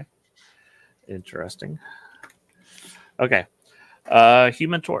 Okay. Interesting. Okay.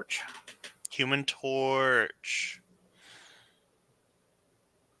 Human Torch. Human Torch.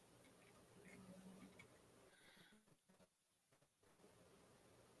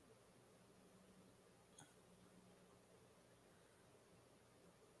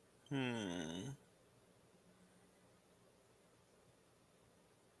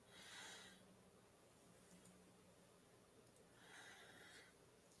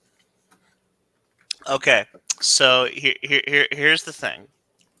 Okay. So here's the thing.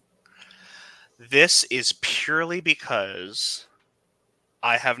 This is purely because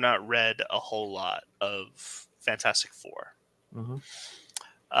I have not read a whole lot of Fantastic Four. Mm-hmm.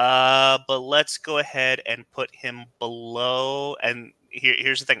 But let's go ahead and put him below. And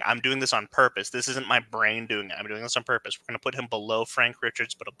here's the thing. I'm doing this on purpose. This isn't my brain doing it. I'm doing this on purpose. We're going to put him below Frank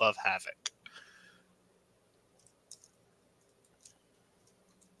Richards, but above Havoc.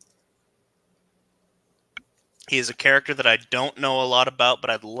 He is a character that I don't know a lot about, but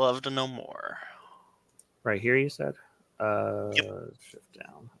I'd love to know more. Right here, you said? Yep. Shift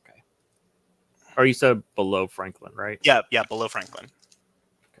down. Okay. Or you said below Franklin, right? Yeah, below Franklin.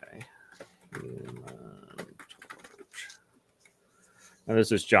 Okay. Human Torch. Now,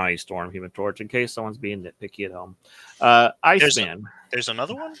 this is Johnny Storm, Human Torch, in case someone's being nitpicky at home. Iceman. There's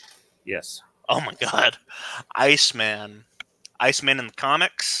another one? Yes. Oh my god. Iceman. Iceman in the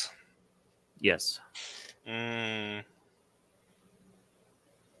comics? Yes.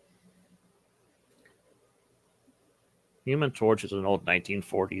 Human Torch is an old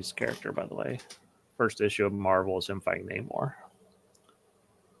 1940s character, by the way. First issue of Marvel is him fighting Namor.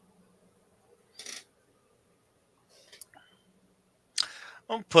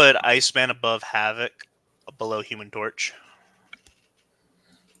 I'll put Iceman above Havoc, below Human Torch.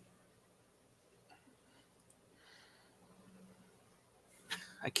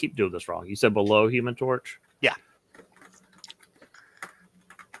 I keep doing this wrong. You said below Human Torch? Yeah.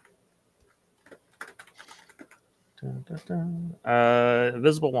 Dun, dun, dun.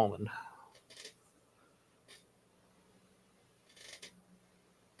 Invisible Woman.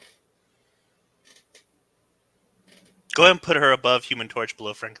 Go ahead and put her above Human Torch,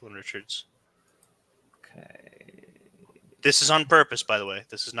 below Franklin Richards. Okay. This is on purpose, by the way.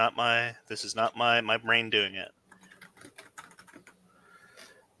 This is not my brain doing it.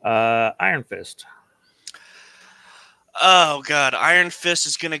 Iron Fist. Oh god, Iron Fist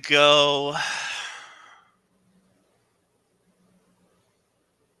is gonna go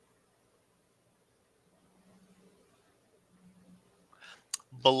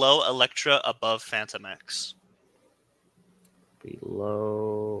below Elektra, above Phantom X.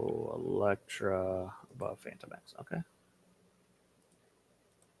 Below Elektra, above Phantom X. Okay.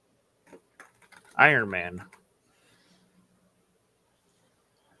 Iron Man.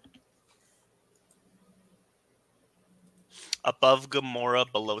 Above Gamora,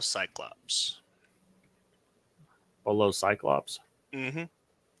 below Cyclops. Below Cyclops? Mm-hmm.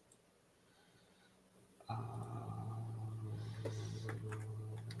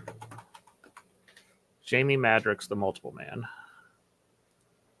 Jamie Madrox, the Multiple Man.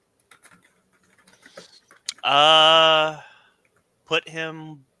 Put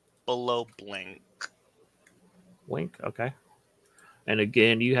him below Blink. Wink, okay. And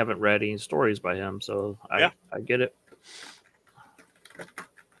again, you haven't read any stories by him, so I get it.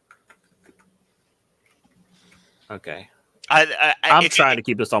 Okay. I'm trying to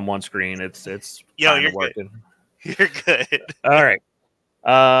keep this on one screen. It's kind of working. You're good. All right.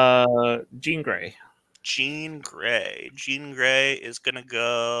 Jean Grey. Jean Grey. Jean Grey is gonna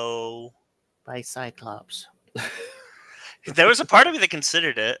go by Cyclops. There was a part of me that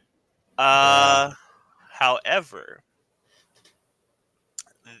considered it. However,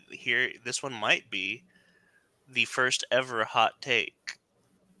 here this one might be the first ever hot take.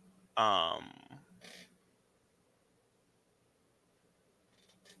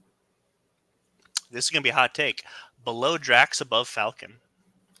 This is gonna be a hot take. Below Drax, above Falcon.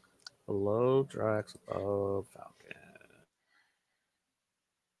 Below Drax, above Falcon.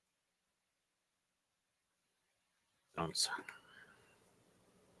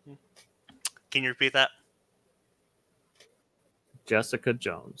 Can you repeat that? Jessica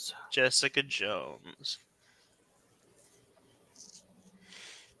Jones. Jessica Jones.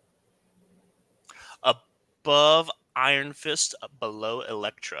 Above Iron Fist, below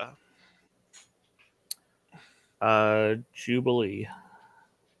Elektra. Jubilee.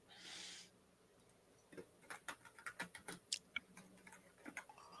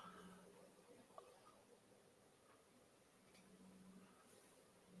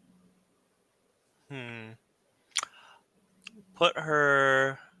 Put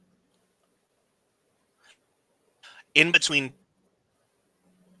her in between.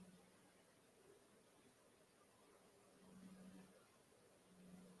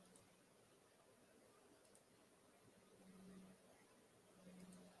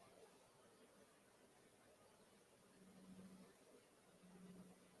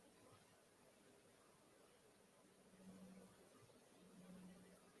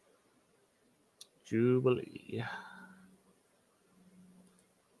 Jubilee.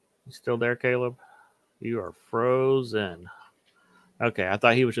 You still there, Caleb? You are frozen. Okay, I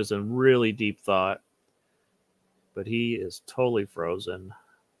thought he was just in really deep thought, but he is totally frozen.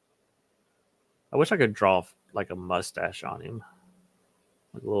 I wish I could draw like a mustache on him,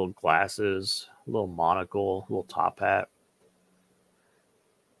 like little glasses, a little monocle, a little top hat.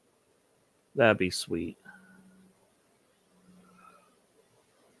 That'd be sweet.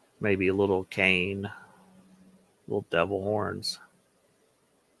 Maybe a little cane, little devil horns.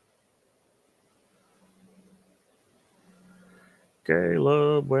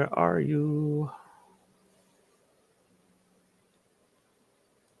 Caleb, where are you?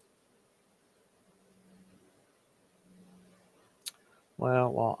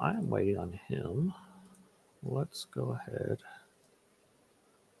 Well, while I'm waiting on him, let's go ahead.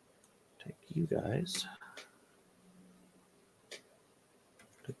 Take you guys.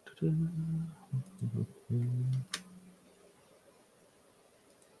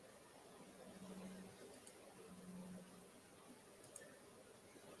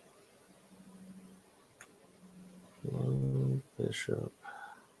 Bishop.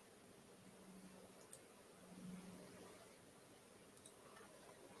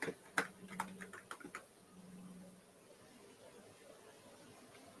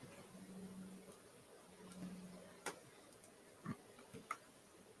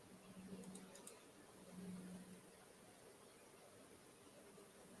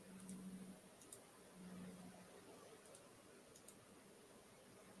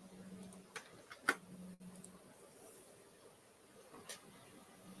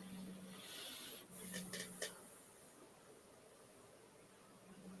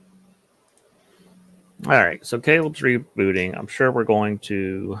 All right, so Caleb's rebooting. I'm sure we're going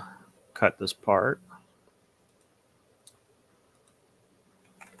to cut this part.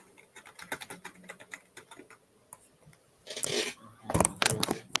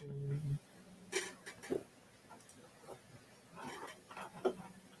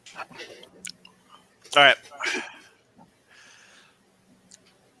 All right.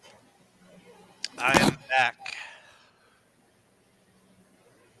 I am back.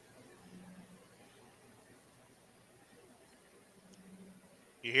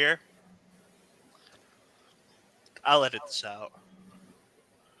 You hear? I'll edit this out.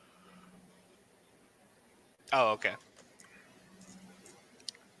 Oh, okay.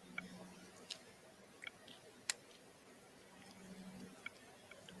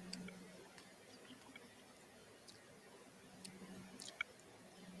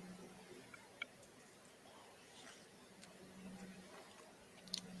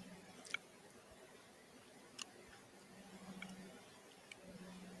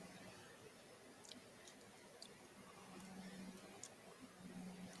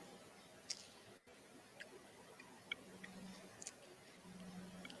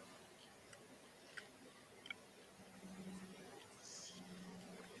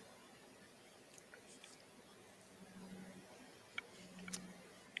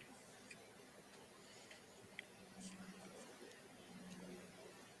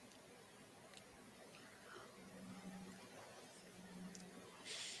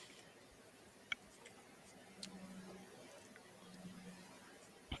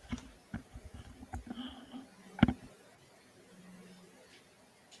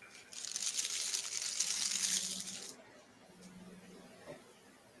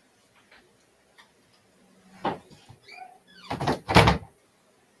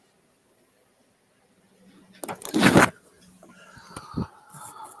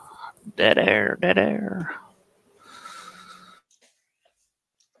 Dead air, dead air.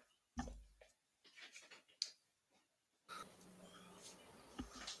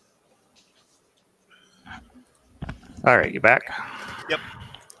 All right, you back? Yep.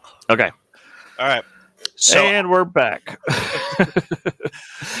 Okay. All right. So, and we're back.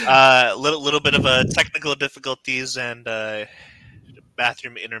 little bit of technical difficulties and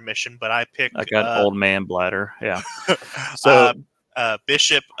bathroom intermission, but I pick. I got old man bladder. Yeah. So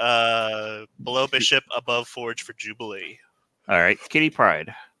Bishop, below Bishop, above Forge for Jubilee. All right, Kitty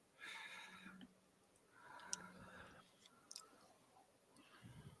Pryde.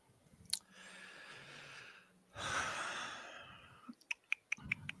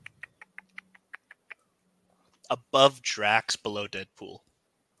 Above Drax, below Deadpool.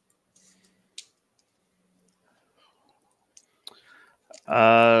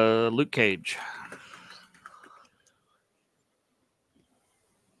 Luke Cage.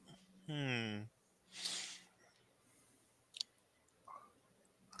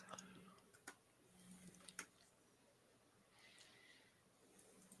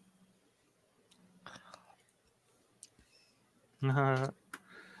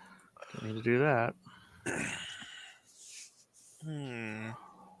 Don't need to do that.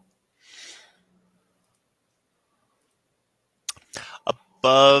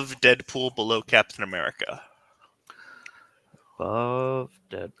 Above Deadpool, below Captain America. Above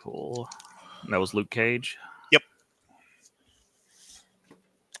Deadpool. That was Luke Cage? Yep.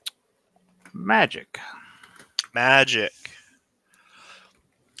 Magic. Magic.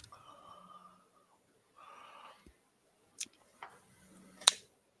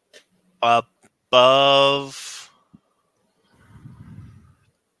 Above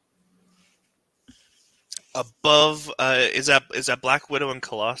is that Black Widow and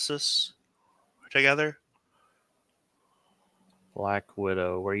Colossus together? Black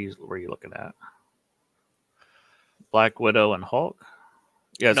Widow. Where are you looking at? Black Widow and Hulk?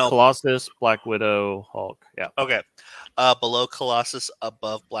 Yes, No. Colossus, Black Widow, Hulk. Yeah. Okay. Below Colossus,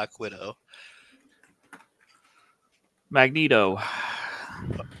 above Black Widow. Magneto.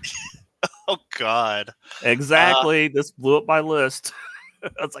 Oh God. Exactly. This blew up my list.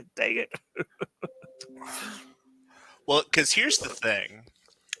 I was like, dang it. Well, because here's the thing.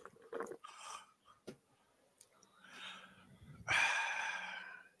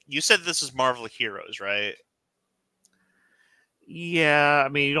 You said this is Marvel Heroes, right? Yeah, I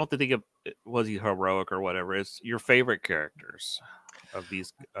mean, you don't have to think of was he heroic or whatever. It's your favorite characters of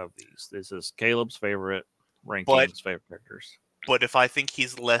these. This is Caleb's favorite rankings, favorite characters. But if I think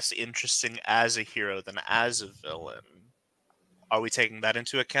he's less interesting as a hero than as a villain, are we taking that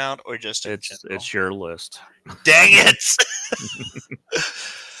into account or just it's your list? Dang it!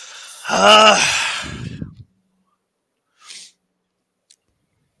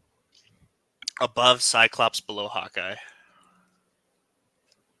 Above Cyclops, below Hawkeye.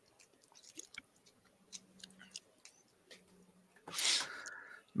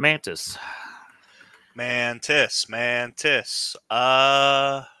 Mantis. I'm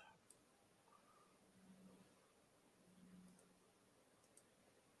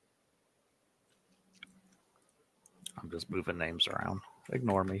just moving names around.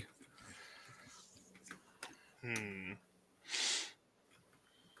 Ignore me.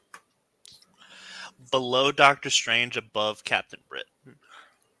 Below Doctor Strange, above Captain Britain.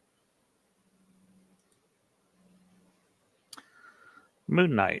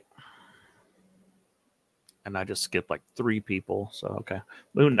 Moon Knight. And I just skipped like 3 people, so okay.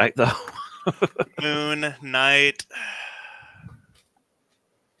 Moon Knight, though. Moon Knight.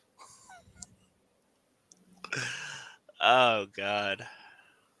 Oh, God.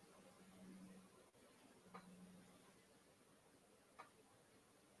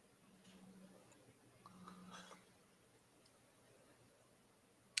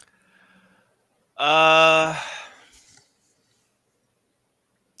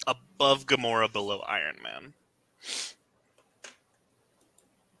 Above Gamora, below Iron Man.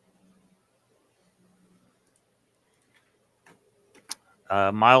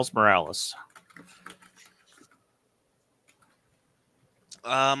 Miles Morales.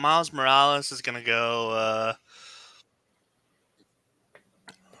 Miles Morales is going to go...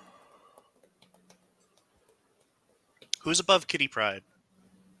 Who's above Kitty Pryde?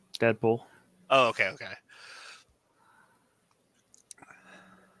 Deadpool. Oh, okay.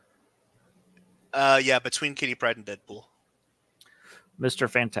 Yeah, between Kitty Pryde and Deadpool. Mr.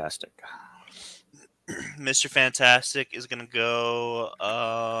 Fantastic. Mr. Fantastic is going to go...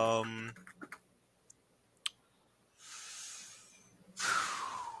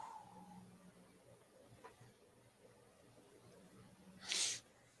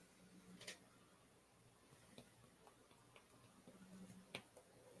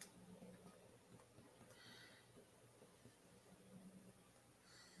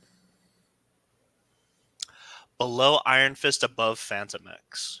 below Iron Fist, above Phantom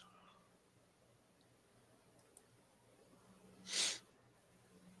X.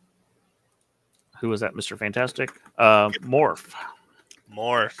 Who was that, Mr. Fantastic? Morph.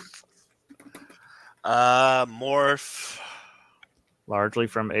 Morph. Largely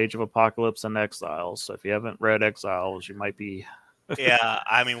from Age of Apocalypse and Exiles. So if you haven't read Exiles, you might be... Yeah,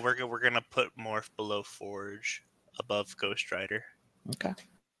 I mean, we're going to put Morph below Forge, above Ghost Rider. Okay.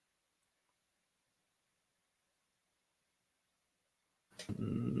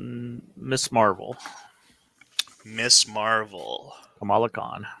 Miss Marvel. Kamala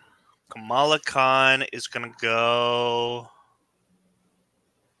Khan. Kamala Khan is going to go...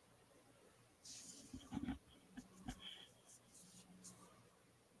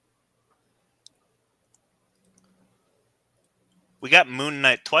 We got Moon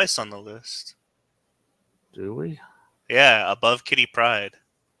Knight twice on the list. Do we? Yeah, above Kitty Pryde.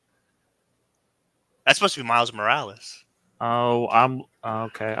 That's supposed to be Miles Morales. Oh, I'm...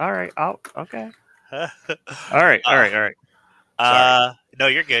 Okay, all right. Okay. All right, all right, all right. Sorry. No,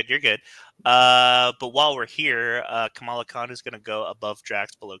 you're good. You're good. But while we're here, Kamala Khan is going to go above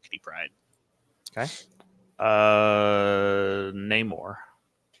Drax, below Kitty Pryde. Okay. Namor.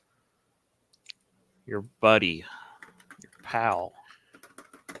 Your buddy. Your pal.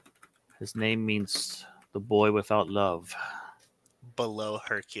 His name means the boy without love. Below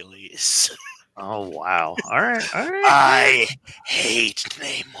Hercules. Oh, wow. All right, all right. I hate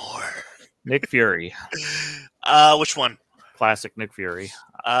Namor. Nick Fury. Which one? Classic Nick Fury.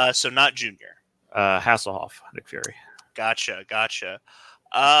 So not Junior. Hasselhoff, Nick Fury. Gotcha.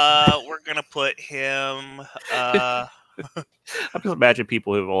 We're gonna put him. I just imagine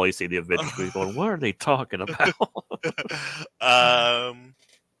people who've only seen the Avengers movies going, "What are they talking about?"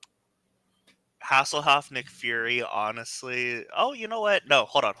 Hasselhoff, Nick Fury. Honestly, oh, you know what? No,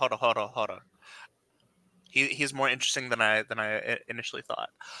 hold on. He's more interesting than I initially thought.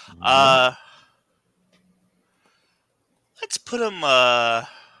 Let's put him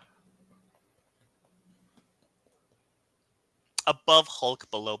above Hulk,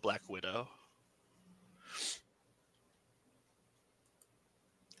 below Black Widow.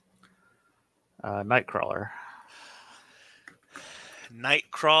 Nightcrawler.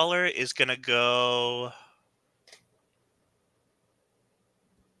 Nightcrawler is gonna go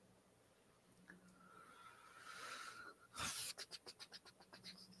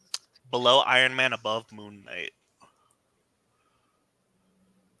below Iron Man, above Moon Knight.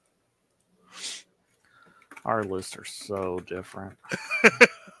 Our lists are so different.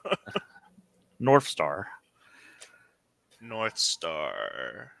 North Star.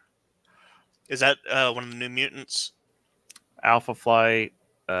 Is that one of the New Mutants? Alpha Flight.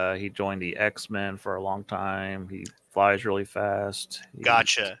 He joined the X-Men for a long time. He flies really fast.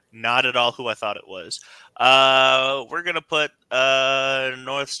 Gotcha. Not at all who I thought it was. We're gonna put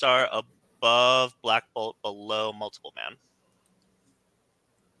North Star above Black Bolt, below Multiple Man.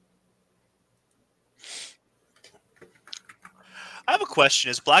 I have a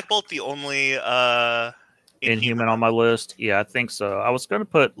question. Is Black Bolt the only Inhuman on my list? Yeah, I think so. I was going to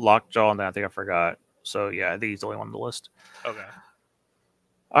put Lockjaw on that. I think I forgot. So, yeah, I think he's the only one on the list. Okay.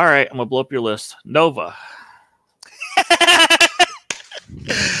 All right, I'm going to blow up your list. Nova.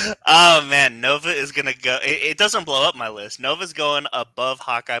 Oh, man. Nova is going to go... It doesn't blow up my list. Nova's going above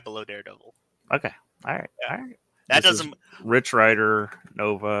Hawkeye, below Daredevil. Okay. All right. All right. That this doesn't... Rich Rider,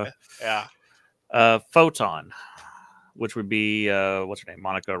 Nova. Yeah. Photon, which would be, what's her name?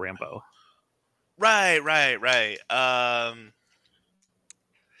 Monica Rambeau. Right.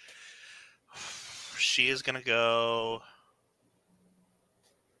 She is going to go...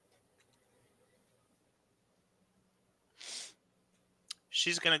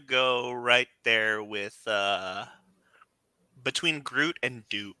 She's going to go right there with... between Groot and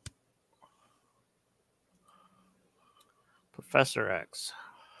Dupe. Professor X.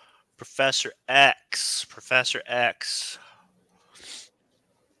 Professor X.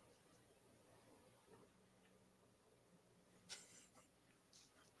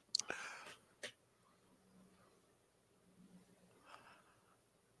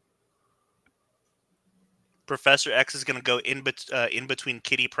 Professor X is going to go in between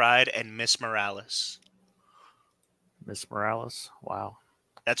Kitty Pryde and Miss Morales. Miss Morales? Wow.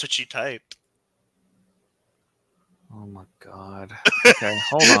 That's what you typed. Oh my God. Okay,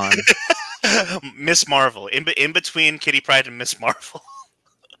 hold on. Miss Marvel. In between Kitty Pryde and Miss Marvel.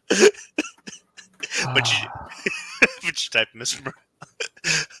 but you typed Miss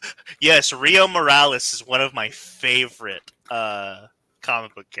Morales. Yes, Rio Morales is one of my favorite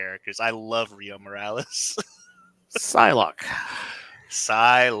comic book characters. I love Rio Morales. Psylocke.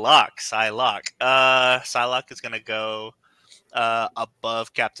 Psylocke is going to go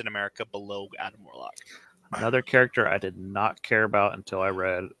above Captain America, below Adam Warlock. Another character I did not care about until I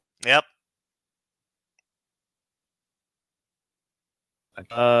read. Yep.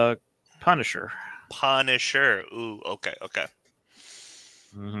 Punisher. Ooh, okay.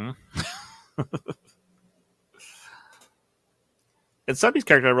 Mm-hmm. And some of these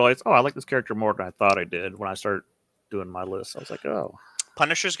characters I realized, I like this character more than I thought I did when I started doing my list. I was like, oh.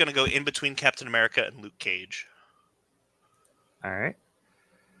 Punisher's going to go in between Captain America and Luke Cage. All right.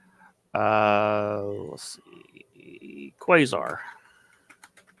 Let's see. Quasar.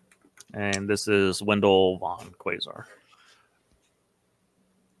 And this is Wendell Vaughn, Quasar.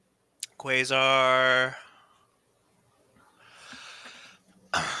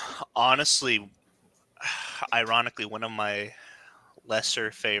 Honestly, ironically, one of my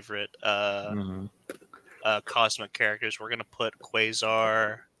lesser favorite cosmic characters. We're going to put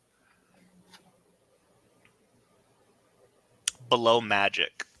Quasar below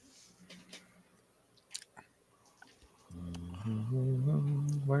Magic.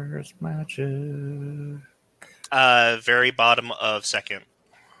 Where's magic? Very bottom of second.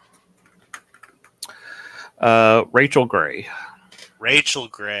 Rachel Gray. Rachel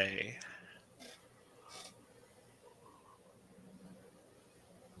Gray.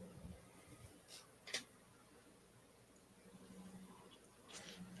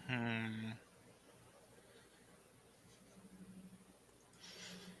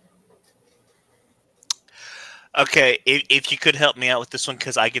 Okay, if you could help me out with this one,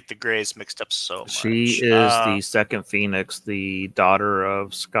 because I get the Grays mixed up so much. She is the second Phoenix, the daughter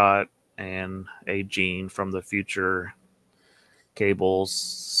of Scott and a Jean from the future. Cable's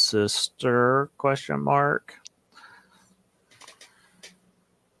sister? Question mark.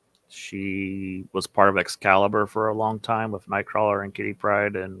 She was part of Excalibur for a long time with Nightcrawler and Kitty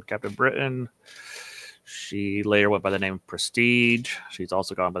Pryde and Captain Britain. She later went by the name Prestige. She's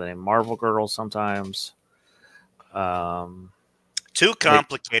also gone by the name Marvel Girl sometimes. Too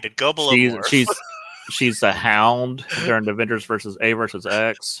complicated. Go below more. She's the Hound during Avengers versus A versus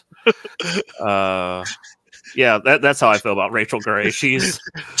X. Yeah, that's how I feel about Rachel Gray. She's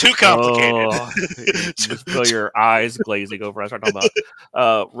too complicated. Just feel your eyes glazing over. I start talking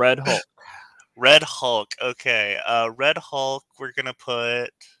about Red Hulk. Red Hulk. Okay. Red Hulk. We're gonna put.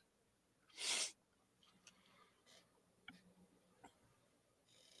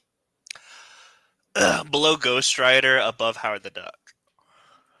 Below Ghost Rider, above Howard the Duck.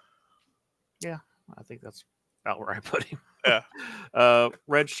 Yeah, I think that's about where I put him. Yeah.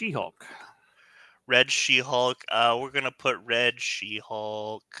 Red She-Hulk. Red She-Hulk. We're gonna put Red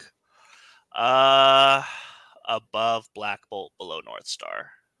She-Hulk above Black Bolt, below North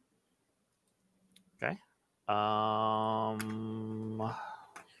Star. Okay.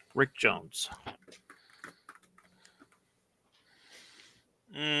 Rick Jones.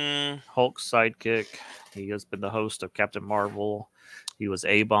 Hulk's sidekick. He has been the host of Captain Marvel. He was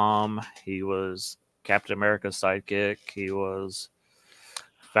A-Bomb. He was Captain America's sidekick. He was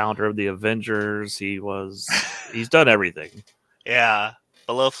founder of the Avengers. He's done everything. Yeah.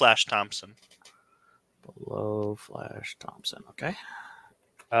 Below Flash Thompson. Below Flash Thompson. Okay.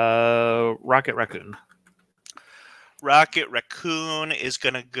 Rocket Raccoon. Rocket Raccoon is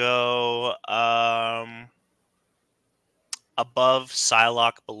gonna go above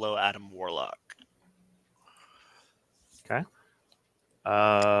Psylocke, below Adam Warlock. Okay.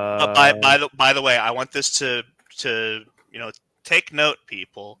 By the way, I want this to take note,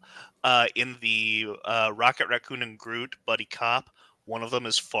 people. In the Rocket Raccoon and Groot buddy cop, one of them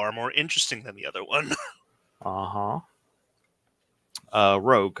is far more interesting than the other one.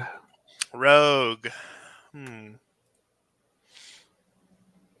 Rogue. Rogue.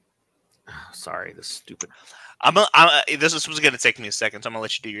 Sorry, this stupid. This was going to take me a second, so I'm going to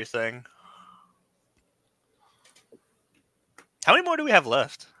let you do your thing. How many more do we have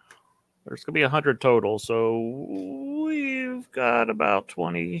left? There's going to be 100 total, so we've got about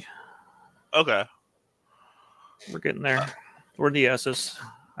 20. Okay. We're getting there. We're in the S's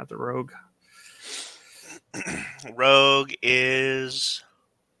at the Rogue. Rogue is...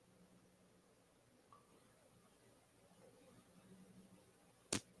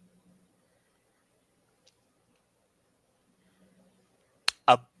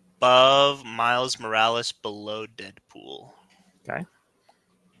 above Miles Morales, below Deadpool. Okay.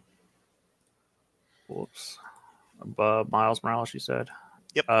 Whoops. Above Miles Morales, you said?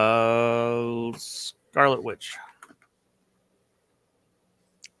 Yep. Scarlet Witch.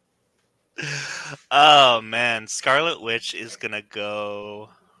 Oh, man. Scarlet Witch is going to go...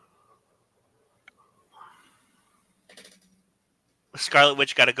 Scarlet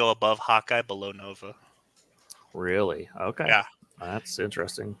Witch got to go above Hawkeye, below Nova. Really? Okay. Yeah. That's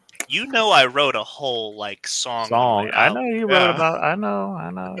interesting. You know I wrote a whole, song. I know you wrote about... I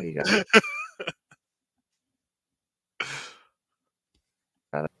know. You got it.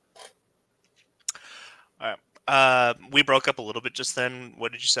 All right. We broke up a little bit just then.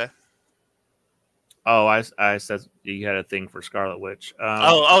 What did you say? Oh, I said you had a thing for Scarlet Witch.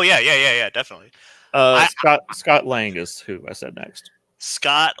 Yeah, definitely. Scott Lang is who I said next.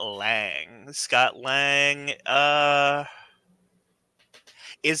 Scott Lang.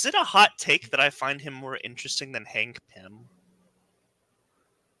 Is it a hot take that I find him more interesting than Hank Pym?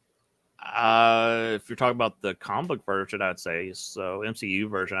 If you're talking about the comic book version, I'd say so. MCU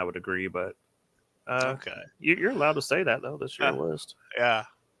version, I would agree, but okay, you're allowed to say that though. This is your list. Yeah.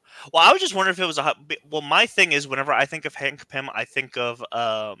 Well, I was just wondering if it was a hot. Well, my thing is, whenever I think of Hank Pym, I think of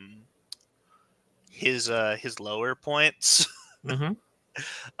his lower points. Mm-hmm.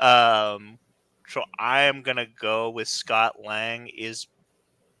 So I am gonna go with Scott Lang is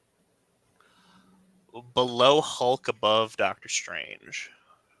below Hulk, above Doctor Strange.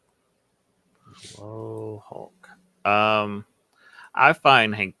 Below Hulk. I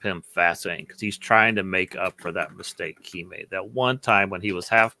find Hank Pym fascinating because he's trying to make up for that mistake he made. That one time when he was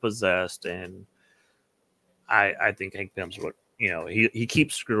half possessed, and I think Hank Pym's what he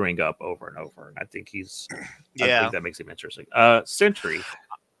keeps screwing up over and over, and I think I think that makes him interesting. Sentry.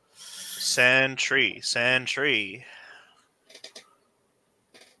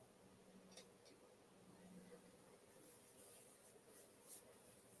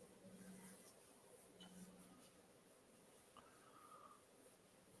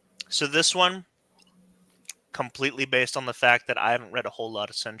 So this one, completely based on the fact that I haven't read a whole lot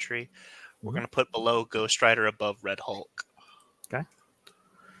of Sentry, we're going to put below Ghost Rider, above Red Hulk. Okay.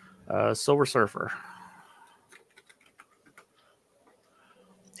 Silver Surfer.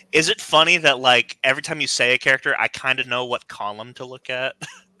 Is it funny that, like, every time you say a character, I kind of know what column to look at?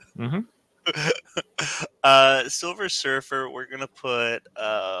 Mm-hmm. Silver Surfer, we're going to put...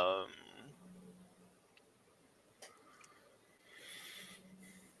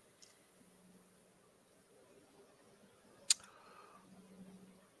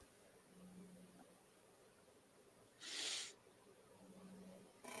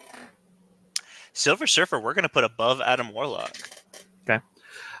 Silver Surfer, we're going to put above Adam Warlock. Okay.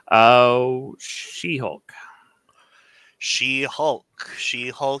 She-Hulk.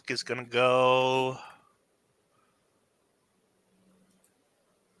 She-Hulk is going to go...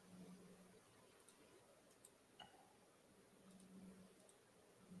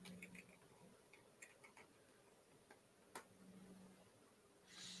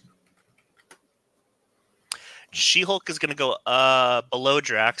 She-Hulk is going to go below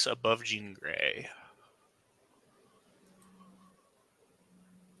Drax, above Jean Grey.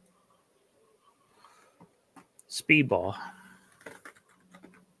 Speedball.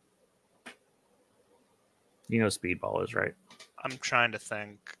 You know Speedball is, right? I'm trying to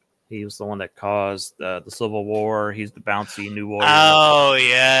think. He was the one that caused the Civil War. He's the bouncy New Warrior. Oh,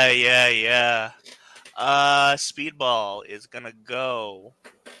 yeah. Speedball is going to go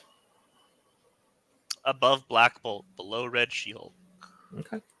above Black Bolt, below Red She-Hulk.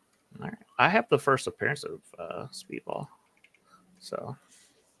 Okay. All right. I have the first appearance of Speedball. So,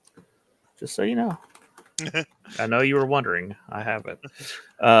 just so you know. I know you were wondering. I have it.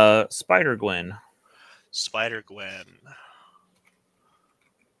 Spider-Gwen. Spider-Gwen.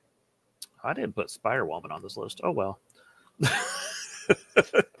 I didn't put Spider-Woman on this list. Oh, well.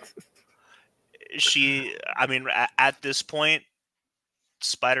 At this point,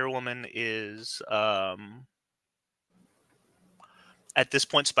 Spider-Woman is... at this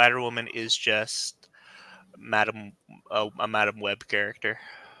point, Spider-Woman is just a Madam Web character.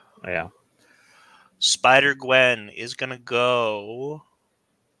 Yeah. Spider-Gwen is going to go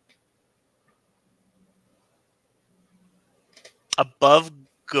above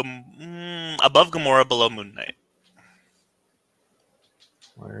Gamora, below Moon Knight.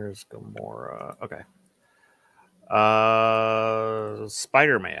 Where's Gamora? Okay.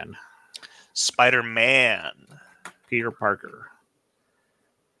 Spider-Man. Peter Parker.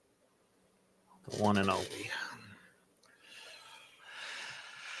 The one and only.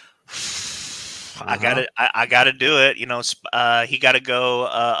 I gotta do it. He got to go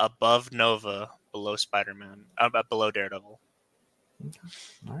above Nova, below Spider-Man, below Daredevil. Okay.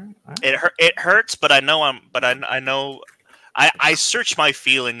 All right. It hurts, but I know I search my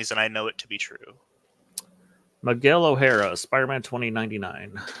feelings and I know it to be true. Miguel O'Hara, Spider-Man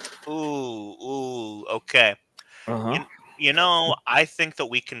 2099. Ooh, okay. Uh-huh. I think that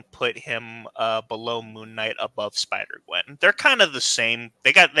we can put him below Moon Knight, above Spider-Gwen. They're kind of the same.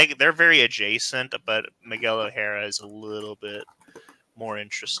 They're very adjacent, but Miguel O'Hara is a little bit more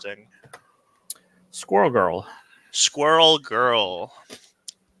interesting. Squirrel Girl.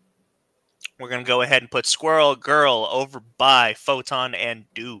 We're gonna go ahead and put Squirrel Girl over by Photon and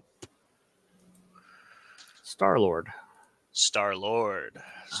Dupe. Star-Lord. Star-Lord.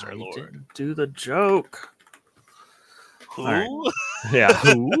 I didn't do the joke. Who? Right. Yeah,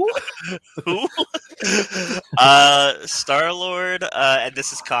 who? Who? Star-Lord, and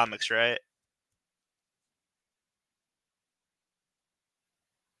this is comics, right?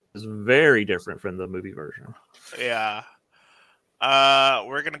 It's very different from the movie version. Yeah.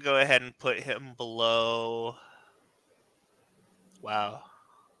 We're gonna go ahead and put him below... Wow.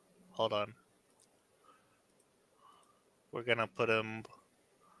 Hold on. We're gonna put him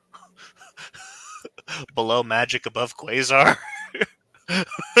below Magic, above Quasar.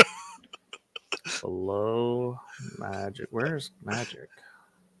 Below Magic. Where's Magic?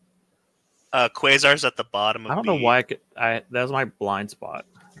 Quasar's at the bottom of I don't know why that was my blind spot.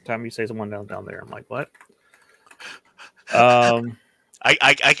 Every time you say someone down there, I'm like, what? I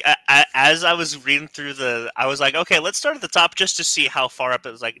as I was reading through I was like, okay, let's start at the top just to see how far up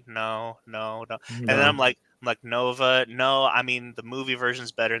it was. Like, no, no, no, and then I'm like Nova. No, I mean the movie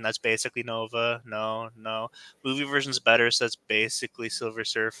version's better, and that's basically Nova. No, no, movie version's better, so that's basically Silver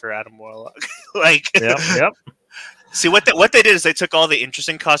Surfer, Adam Warlock. Like, Yep. See what they did is they took all the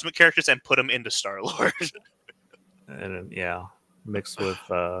interesting cosmic characters and put them into Star-Lord. And yeah, mixed with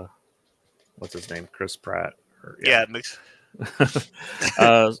what's his name, Chris Pratt. Yeah, mix.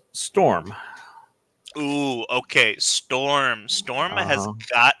 Storm. Ooh, okay. Storm has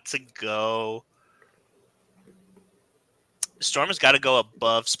got to go. Storm has got to go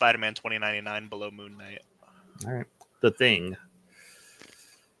above Spider-Man 2099, below Moon Knight. All right. The Thing.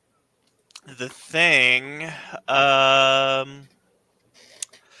 The Thing.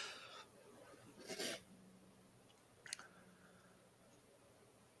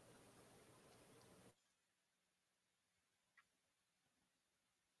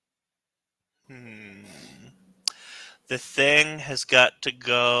 The Thing has got to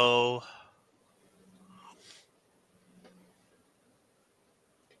go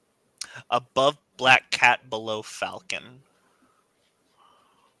above Black Cat, below Falcon.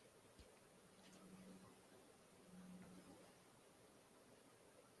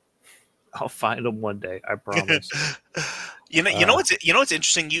 I'll find them one day. I promise. You know what's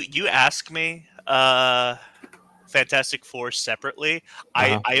interesting. You ask me Fantastic Four separately.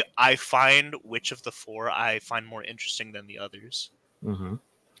 I find which of the four I find more interesting than the others. Mm-hmm.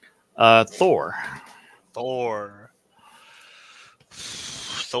 Thor. Thor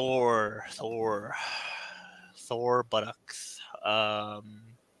buttocks.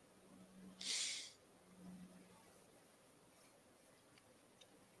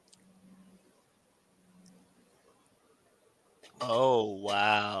 Oh,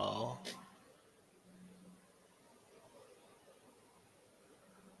 wow.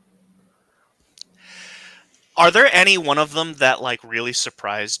 Are there any one of them that like really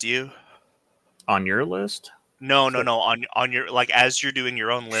surprised you? On your list? No. On your, like, as you're doing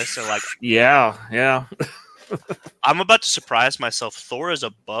your own list, and like, yeah. I'm about to surprise myself. Thor is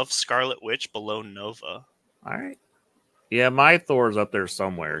above Scarlet Witch, below Nova. All right. Yeah, my Thor's up there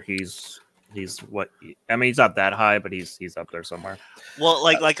somewhere. He's what? I mean, he's not that high, but he's up there somewhere. Well,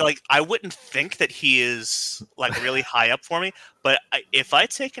 like I wouldn't think that he is like really high up for me, but if I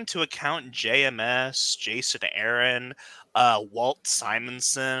take into account JMS, Jason Aaron, Walt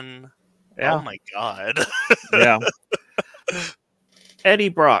Simonson, yeah. Oh my god, yeah. Eddie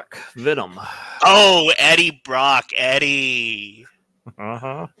Brock, Venom. Oh, Eddie Brock, Eddie.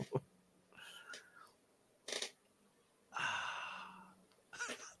 Uh-huh.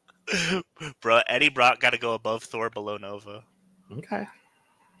 Bro, Eddie Brock got to go above Thor, below Nova. Okay.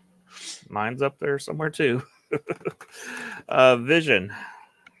 Mine's up there somewhere too. Vision.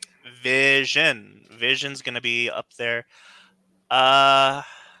 Vision's going to be up there. Yeah,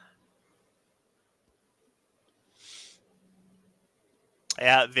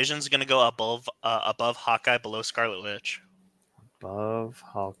 Vision's going to go above Hawkeye, below Scarlet Witch. Above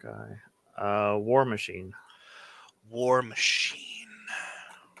Hawkeye. War Machine. War Machine.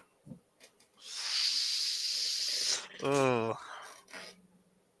 Oh.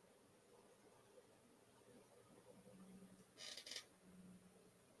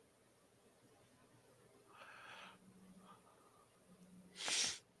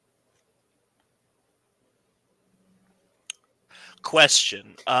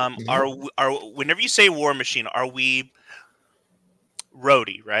 Question. Are whenever you say War Machine, are we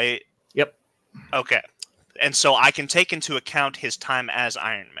Rhodey, right? Yep. Okay. And so I can take into account his time as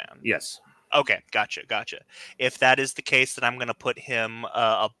Iron Man. Yes. Okay, gotcha. If that is the case, then I'm going to put him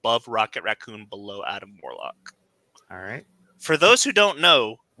above Rocket Raccoon, below Adam Warlock. All right. For those who don't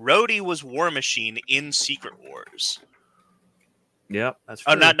know, Rhodey was War Machine in Secret Wars. Yep, that's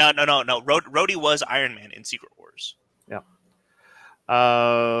true. Oh, no. Rhodey was Iron Man in Secret Wars. Yeah.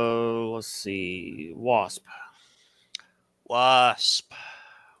 Let's see. Wasp.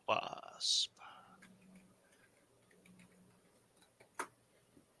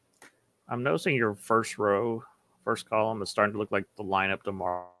 I'm noticing your first column is starting to look like the lineup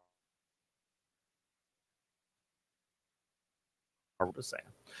tomorrow. To say.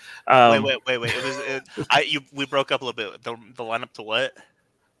 Wait. We broke up a little bit. The lineup to what?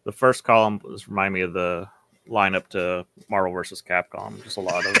 The first column was remind me of the lineup to Marvel vs. Capcom. Just a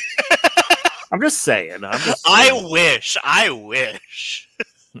lot of. I'm just saying. I wish.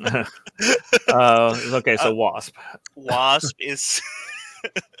 Okay, so Wasp.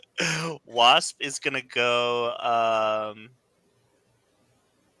 Wasp is gonna go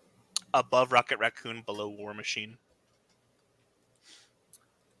above Rocket Raccoon, below War Machine.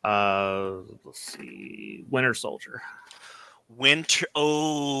 Let's see. Winter Soldier.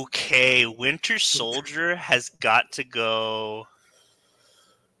 Okay, Winter Soldier has got to go.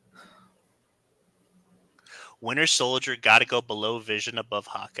 Winter Soldier got to go below Vision, above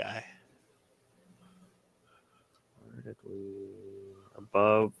Hawkeye. Where did we?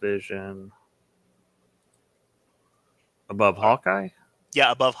 Above Vision. Above Hawkeye?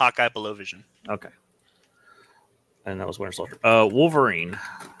 Yeah, above Hawkeye, below Vision. Okay. And that was Winter Soldier. Wolverine.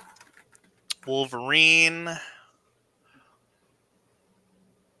 Wolverine.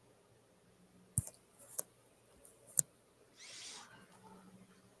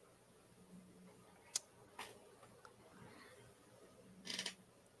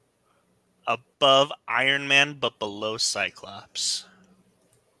 Above Iron Man, but below Cyclops.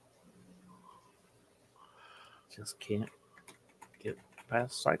 Just can't get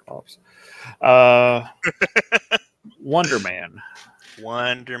past Cyclops. Wonder Man.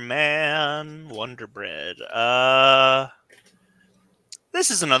 Wonder Man, Wonder Bread. This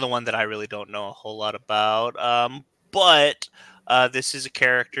is another one that I really don't know a whole lot about. But this is a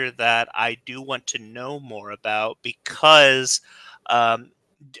character that I do want to know more about because, hey,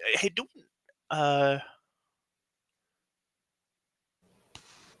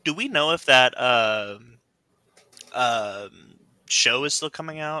 do we know if that show is still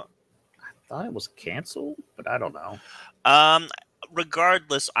coming out? I thought it was canceled, but I don't know.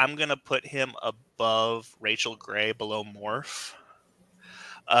 Regardless, I'm gonna put him above Rachel Gray, below Morph.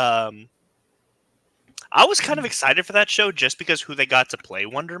 I was kind of excited for that show just because who they got to play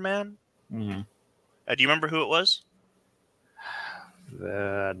Wonder Man. Mm-hmm. Do you remember who it was?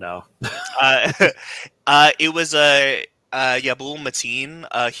 No. It was Yabul Mateen.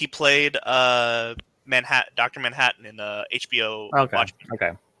 He played Dr. Manhattan in HBO. Okay. Watchmen.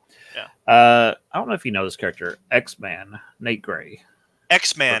 Okay. Yeah. I don't know if you know this character, X-Man, Nate Gray.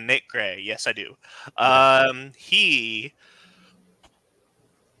 X-Man, Nate Gray. Yes, I do. He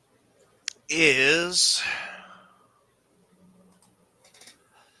is.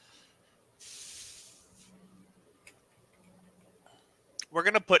 We're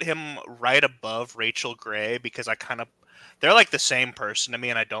gonna put him right above Rachel Gray because they're like the same person to me,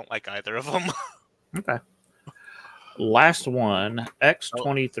 and I don't like either of them. Okay. Last one,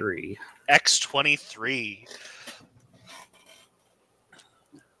 X-23. X-23.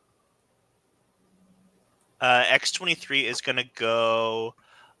 X-23 is gonna go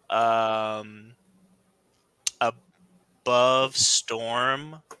above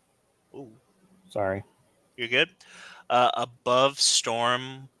Storm. Ooh, Sorry. you're good. Above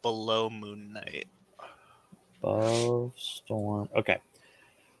Storm, below Moon Knight. Above Storm. Okay.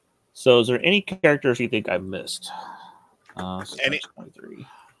 So, is there any characters you think I missed? X-23.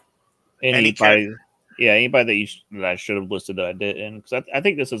 Anybody that I should have listed that I didn't? Because I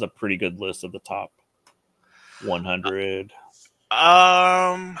think this is a pretty good list of the top 100.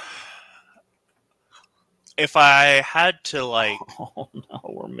 If I had to oh no,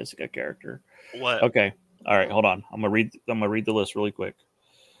 we're missing a character. What? Okay, all right, hold on. I'm gonna read the list really quick.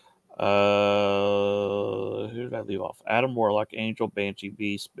 Who did I leave off? Adam Warlock, Angel, Banshee,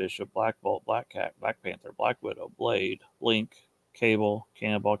 Beast, Bishop, Black Bolt, Black Cat, Black Panther, Black Widow, Blade, Blink, Cable,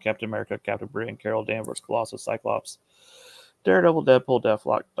 Cannonball, Captain America, Captain Britain, Carol Danvers, Colossus, Cyclops, Daredevil, Deadpool,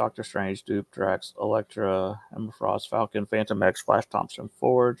 Deathlock, Doctor Strange, Dupe, Drax, Elektra, Emma Frost, Falcon, Phantom X, Flash Thompson,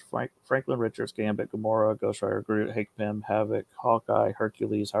 Forge, Franklin Richards, Gambit, Gamora, Ghost Rider, Groot, Hank Pym, Havoc, Hawkeye,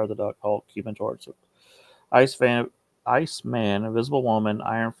 Hercules, Howard the Duck, Hulk, Human Torch, Iceman, Invisible Woman,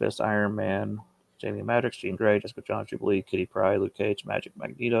 Iron Fist, Iron Man, Jamie Madrox, Jean Grey, Jessica Jones, Jubilee, Kitty Pryde, Luke Cage, Magic,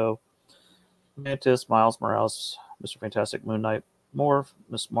 Magneto, Mantis, Miles Morales, Mr. Fantastic, Moon Knight, Morph,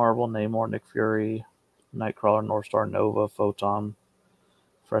 Miss Marvel, Namor, Nick Fury, Nightcrawler, Northstar, Nova, Photon,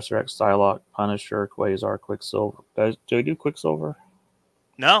 Professor X, Psylocke, Punisher, Quasar, Quicksilver. Guys, do we do Quicksilver?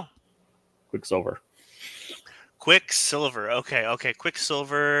 No. Quicksilver. Okay.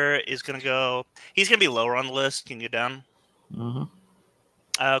 Quicksilver is gonna go. He's gonna be lower on the list. Can you get down?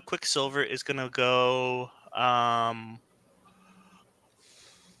 Mm-hmm. Quicksilver is gonna go.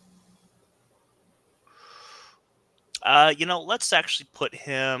 Let's actually put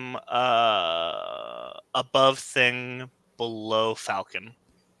him above Thing, below Falcon.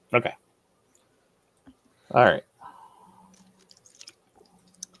 Okay. All right.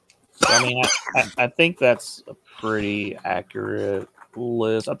 So, I mean, I think that's a pretty accurate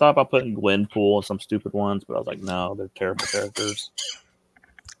list. I thought about putting Gwenpool and some stupid ones, but I was like, no, they're terrible characters.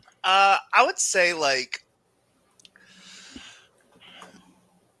 I would say,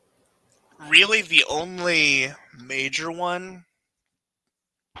 really the only major one.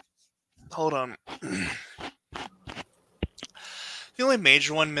 Hold on. The only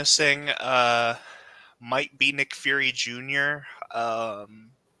major one missing might be Nick Fury Jr.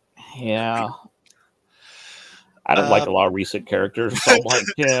 Yeah. I don't like a lot of recent characters, so I'm like,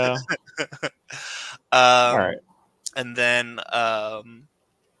 yeah. All right. And then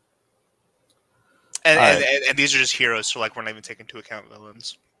and these are just heroes, so like we're not even taking into account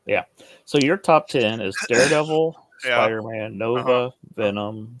villains. Yeah. So your top 10 is Daredevil, Spider-Man, Nova,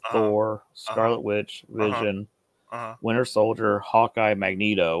 Venom, Thor, Scarlet Witch, Vision, Winter Soldier, Hawkeye,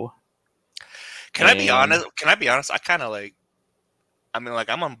 Magneto. Can I be honest? I kind of like. I mean, like,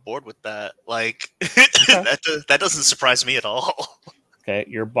 I'm on board with that. Like, that doesn't surprise me at all. Okay,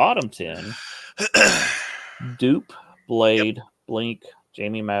 your bottom 10: Dupe, Blade, Blink,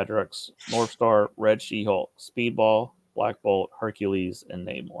 Jamie Madrox, Northstar, Red She-Hulk, Speedball, Black Bolt, Hercules, and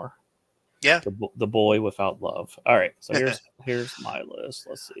Namor. Yeah, the boy without love. All right, so here's my list.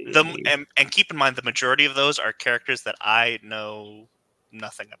 Let's see. And keep in mind, the majority of those are characters that I know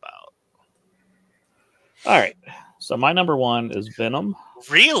nothing about. All right, so my number 1 is Venom.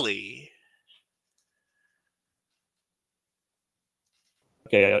 Really?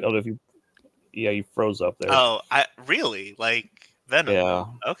 Okay, I don't know if you. Yeah, you froze up there. Oh, I really like Venom. Yeah.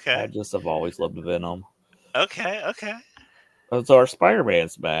 Okay. I just have always loved Venom. Okay. So our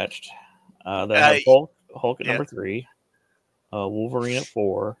Spider-Man's matched. They have Hulk at number 3, Wolverine at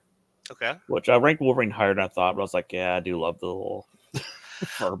 4. Okay. Which I ranked Wolverine higher than I thought, but I was like, yeah, I do love the little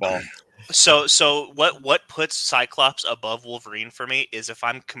furball. So what puts Cyclops above Wolverine for me is if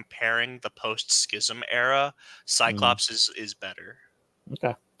I'm comparing the post-Schism era, Cyclops is better.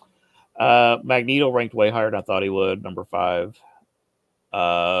 Okay. Magneto ranked way higher than I thought he would, number 5.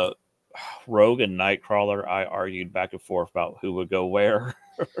 Rogue and Nightcrawler, I argued back and forth about who would go where.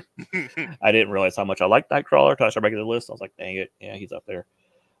 I didn't realize how much I liked Nightcrawler until I started making the list. I was like, dang it, yeah, he's up there.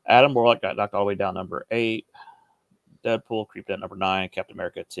 Adam Warlock got knocked all the way down, number 8. Deadpool creeped at number 9. Captain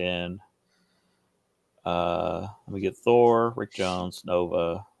America at 10. Let me get Thor, Rick Jones,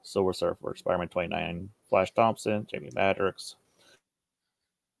 Nova, Silver Surfer, Spider-Man 29, Flash Thompson, Jamie Madrox.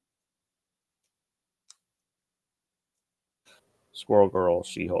 Squirrel Girl,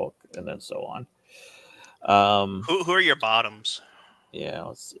 She-Hulk, and then so on. Who are your bottoms? Yeah,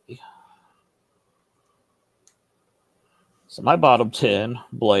 let's see. So my bottom 10: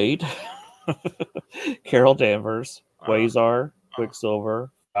 Blade, Carol Danvers, Quasar,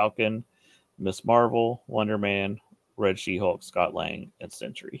 Quicksilver, Falcon, Miss Marvel, Wonder Man, Red She-Hulk, Scott Lang, and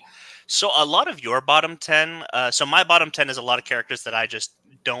Sentry. So a lot of your bottom 10, so my bottom 10 is a lot of characters that I just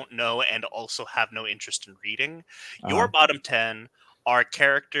don't know and also have no interest in reading. Your bottom 10 are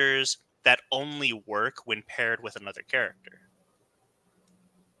characters that only work when paired with another character.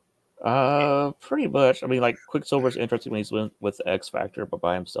 Pretty much. I mean, like, Quicksilver's interesting when he's with the X Factor, but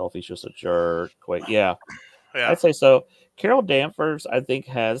by himself, he's just a jerk. Yeah. I'd say so. Carol Danvers, I think,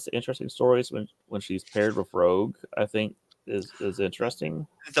 has interesting stories when she's paired with Rogue. I think is interesting.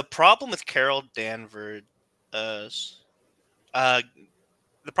 The problem with Carol Danvers,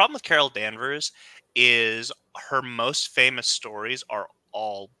 is her most famous stories are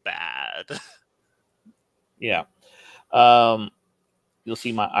all bad. Yeah. You'll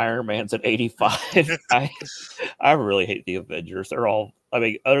see my Iron Man's at 85. I really hate the Avengers. They're all, I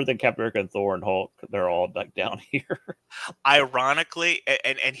mean, other than Captain America and Thor and Hulk, they're all like down here. Ironically,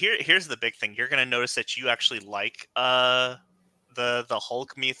 and here's the big thing. You're gonna notice that you actually like the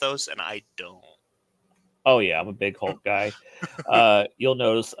Hulk mythos, and I don't. Oh yeah, I'm a big Hulk guy. You'll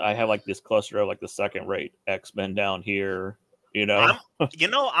notice I have like this cluster of like the second-rate X-Men down here.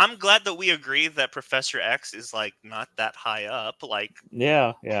 I'm glad that we agree that Professor X is like not that high up. Like,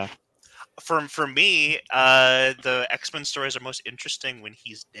 yeah. For me, the X-Men stories are most interesting when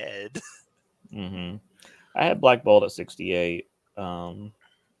he's dead. Mm-hmm. I had Black Bolt at 68.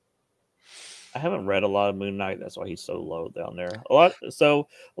 I haven't read a lot of Moon Knight. That's why he's so low down there. A lot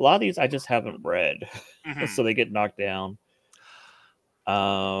of these I just haven't read, so they get knocked down.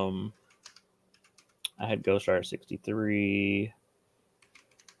 I had Ghost Rider 63.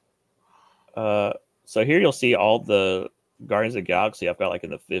 So here you'll see all the Guardians of the Galaxy I've got like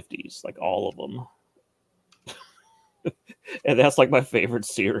in the 50s, like all of them. And that's like my favorite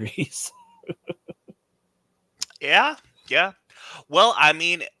series. Yeah. Well, I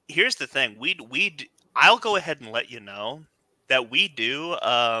mean, here's the thing. I'll go ahead and let you know that we do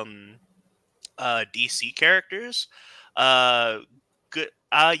DC characters. Good.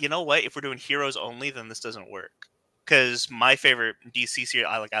 You know what? If we're doing heroes only, then this doesn't work. Because my favorite DC series,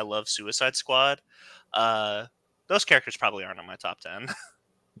 I love Suicide Squad. Those characters probably aren't on my top 10.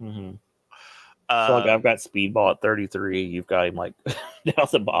 Mm-hmm. So like I've got Speedball at 33. You've got him like down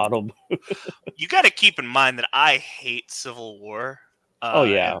at the bottom. You got to keep in mind that I hate Civil War. Oh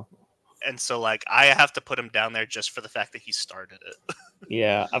yeah, and so like I have to put him down there just for the fact that he started it.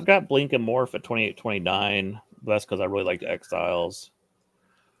 yeah. I've got Blink and Morph at 28, 29. That's because I really like the Exiles.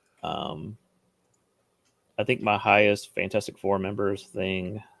 I think my highest Fantastic Four members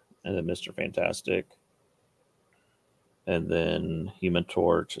Thing, and then Mr. Fantastic, and then Human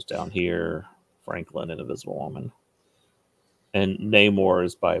Torch is down here. Franklin and Invisible Woman, and Namor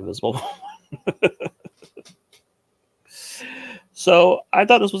is by Invisible Woman. So I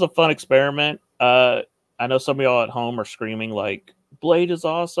thought this was a fun experiment. I know some of y'all at home are screaming like Blade is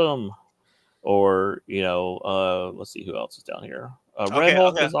awesome, or let's see who else is down here. Red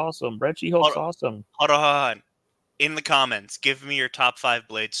Hulk is awesome. Red She-Hulk's awesome. Hold on. In the comments, give me your top 5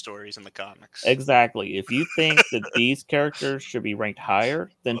 Blade stories in the comics. Exactly. If you think that these characters should be ranked higher,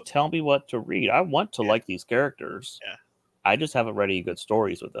 then tell me what to read. I want to like these characters. Yeah. I just haven't read any good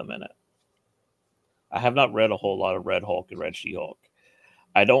stories with them in it. I have not read a whole lot of Red Hulk and Red She-Hulk.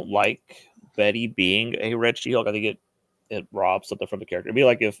 I don't like Betty being a Red She-Hulk. I think it robs something from the character. It'd be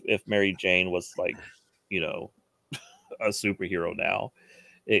like if Mary Jane was like, a superhero now.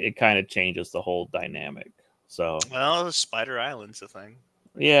 It kind of changes the whole dynamic. So Spider Island's a thing.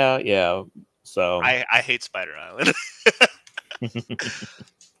 Yeah. So I hate Spider Island.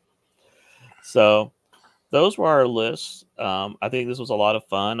 So those were our lists. I think this was a lot of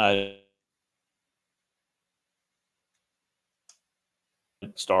fun.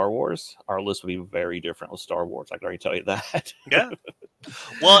 Star Wars, our list would be very different with Star Wars. I can already tell you that. Yeah.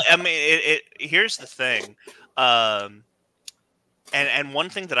 Well, I mean, here's the thing. And one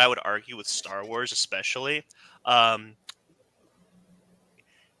thing that I would argue with Star Wars, especially,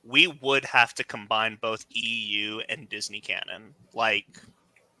 we would have to combine both EU and Disney canon. Like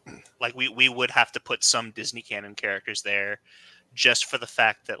we would have to put some Disney canon characters there, just for the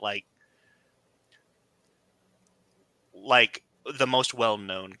fact that like the most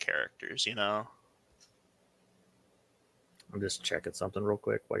well-known characters, I'm just checking something real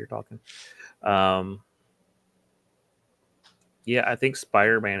quick while you're talking. Yeah, I think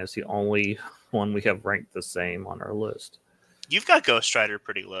Spider-Man is the only one we have ranked the same on our list. You've got Ghost Rider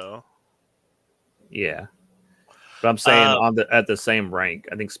pretty low. Yeah. But I'm saying at the same rank.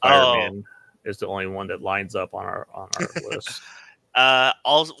 I think Spider-Man is the only one that lines up on our list.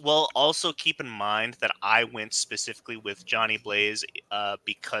 Also keep in mind that I went specifically with Johnny Blaze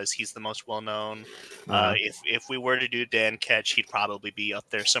because he's the most well known. If we were to do Dan Ketch, he'd probably be up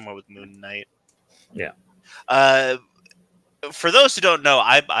there somewhere with Moon Knight. Yeah. For those who don't know,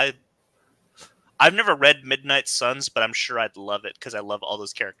 I've never read Midnight Suns, but I'm sure I'd love it because I love all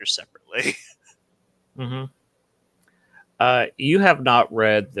those characters separately. Mm-hmm. You have not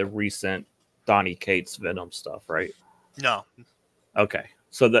read the recent Donny Cates Venom stuff, right? No. Okay,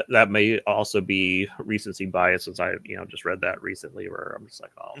 so that may also be recency bias, since I just read that recently, where I'm just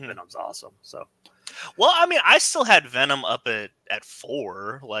like, Venom's awesome. So, well, I mean, I still had Venom up at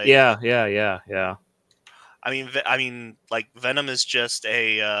 4. Like, yeah. I mean, like Venom is just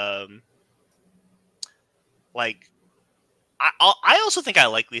a like. I also think I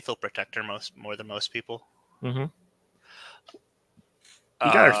like Lethal Protector more than most people. Mm-hmm.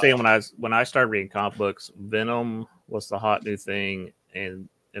 You gotta understand, when I started reading comic books, Venom was the hot new thing, and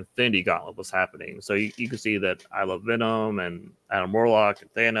Infinity Gauntlet was happening. So you can see that I love Venom and Adam Warlock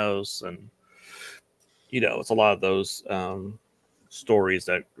and Thanos, and it's a lot of those stories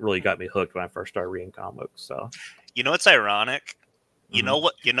that really got me hooked when I first started reading comics. So it's ironic. Mm-hmm.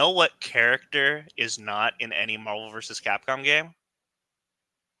 You know what character is not in any Marvel vs. Capcom game?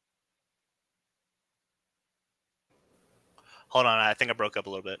 Hold on, I think I broke up a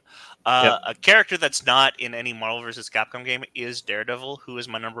little bit. A character that's not in any Marvel vs. Capcom game is Daredevil, who is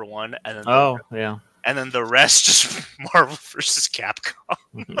my number 1. And then and then the rest just Marvel vs. Capcom.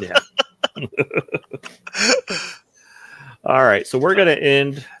 Yeah. All right, so we're going to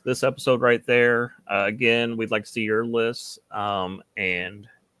end this episode right there. Again, we'd like to see your lists. And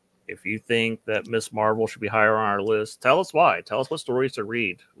if you think that Miss Marvel should be higher on our list, tell us why. Tell us what stories to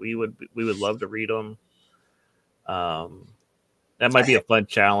read. We would love to read them. That might be a fun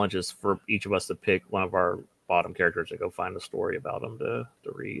challenge, is for each of us to pick one of our bottom characters and go find a story about them to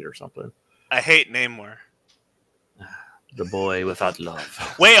read or something. I hate Namor. The boy without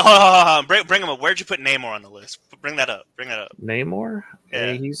love. Wait, hold on. Bring him up. Where'd you put Namor on the list? Bring that up. Namor? Yeah.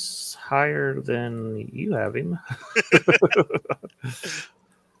 Hey, he's higher than you have him.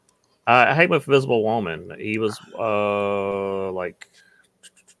 I hate with Invisible Woman. He was like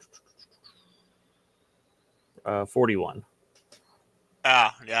 41.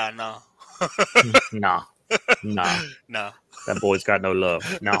 Yeah, no. Nah. No. That boy's got no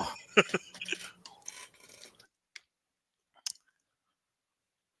love. No.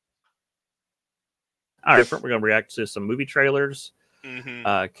 All right, we're going to react to some movie trailers.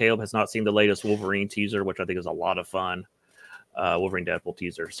 Mm-hmm. Caleb has not seen the latest Wolverine teaser, which I think is a lot of fun. Wolverine Deadpool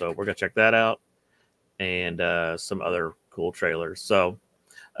teaser. So we're going to check that out and some other cool trailers. So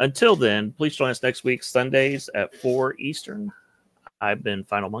until then, please join us next week, Sundays at 4 Eastern. I've been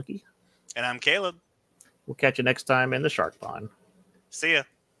Final Monkey. And I'm Caleb. We'll catch you next time in the Shark Pond. See ya.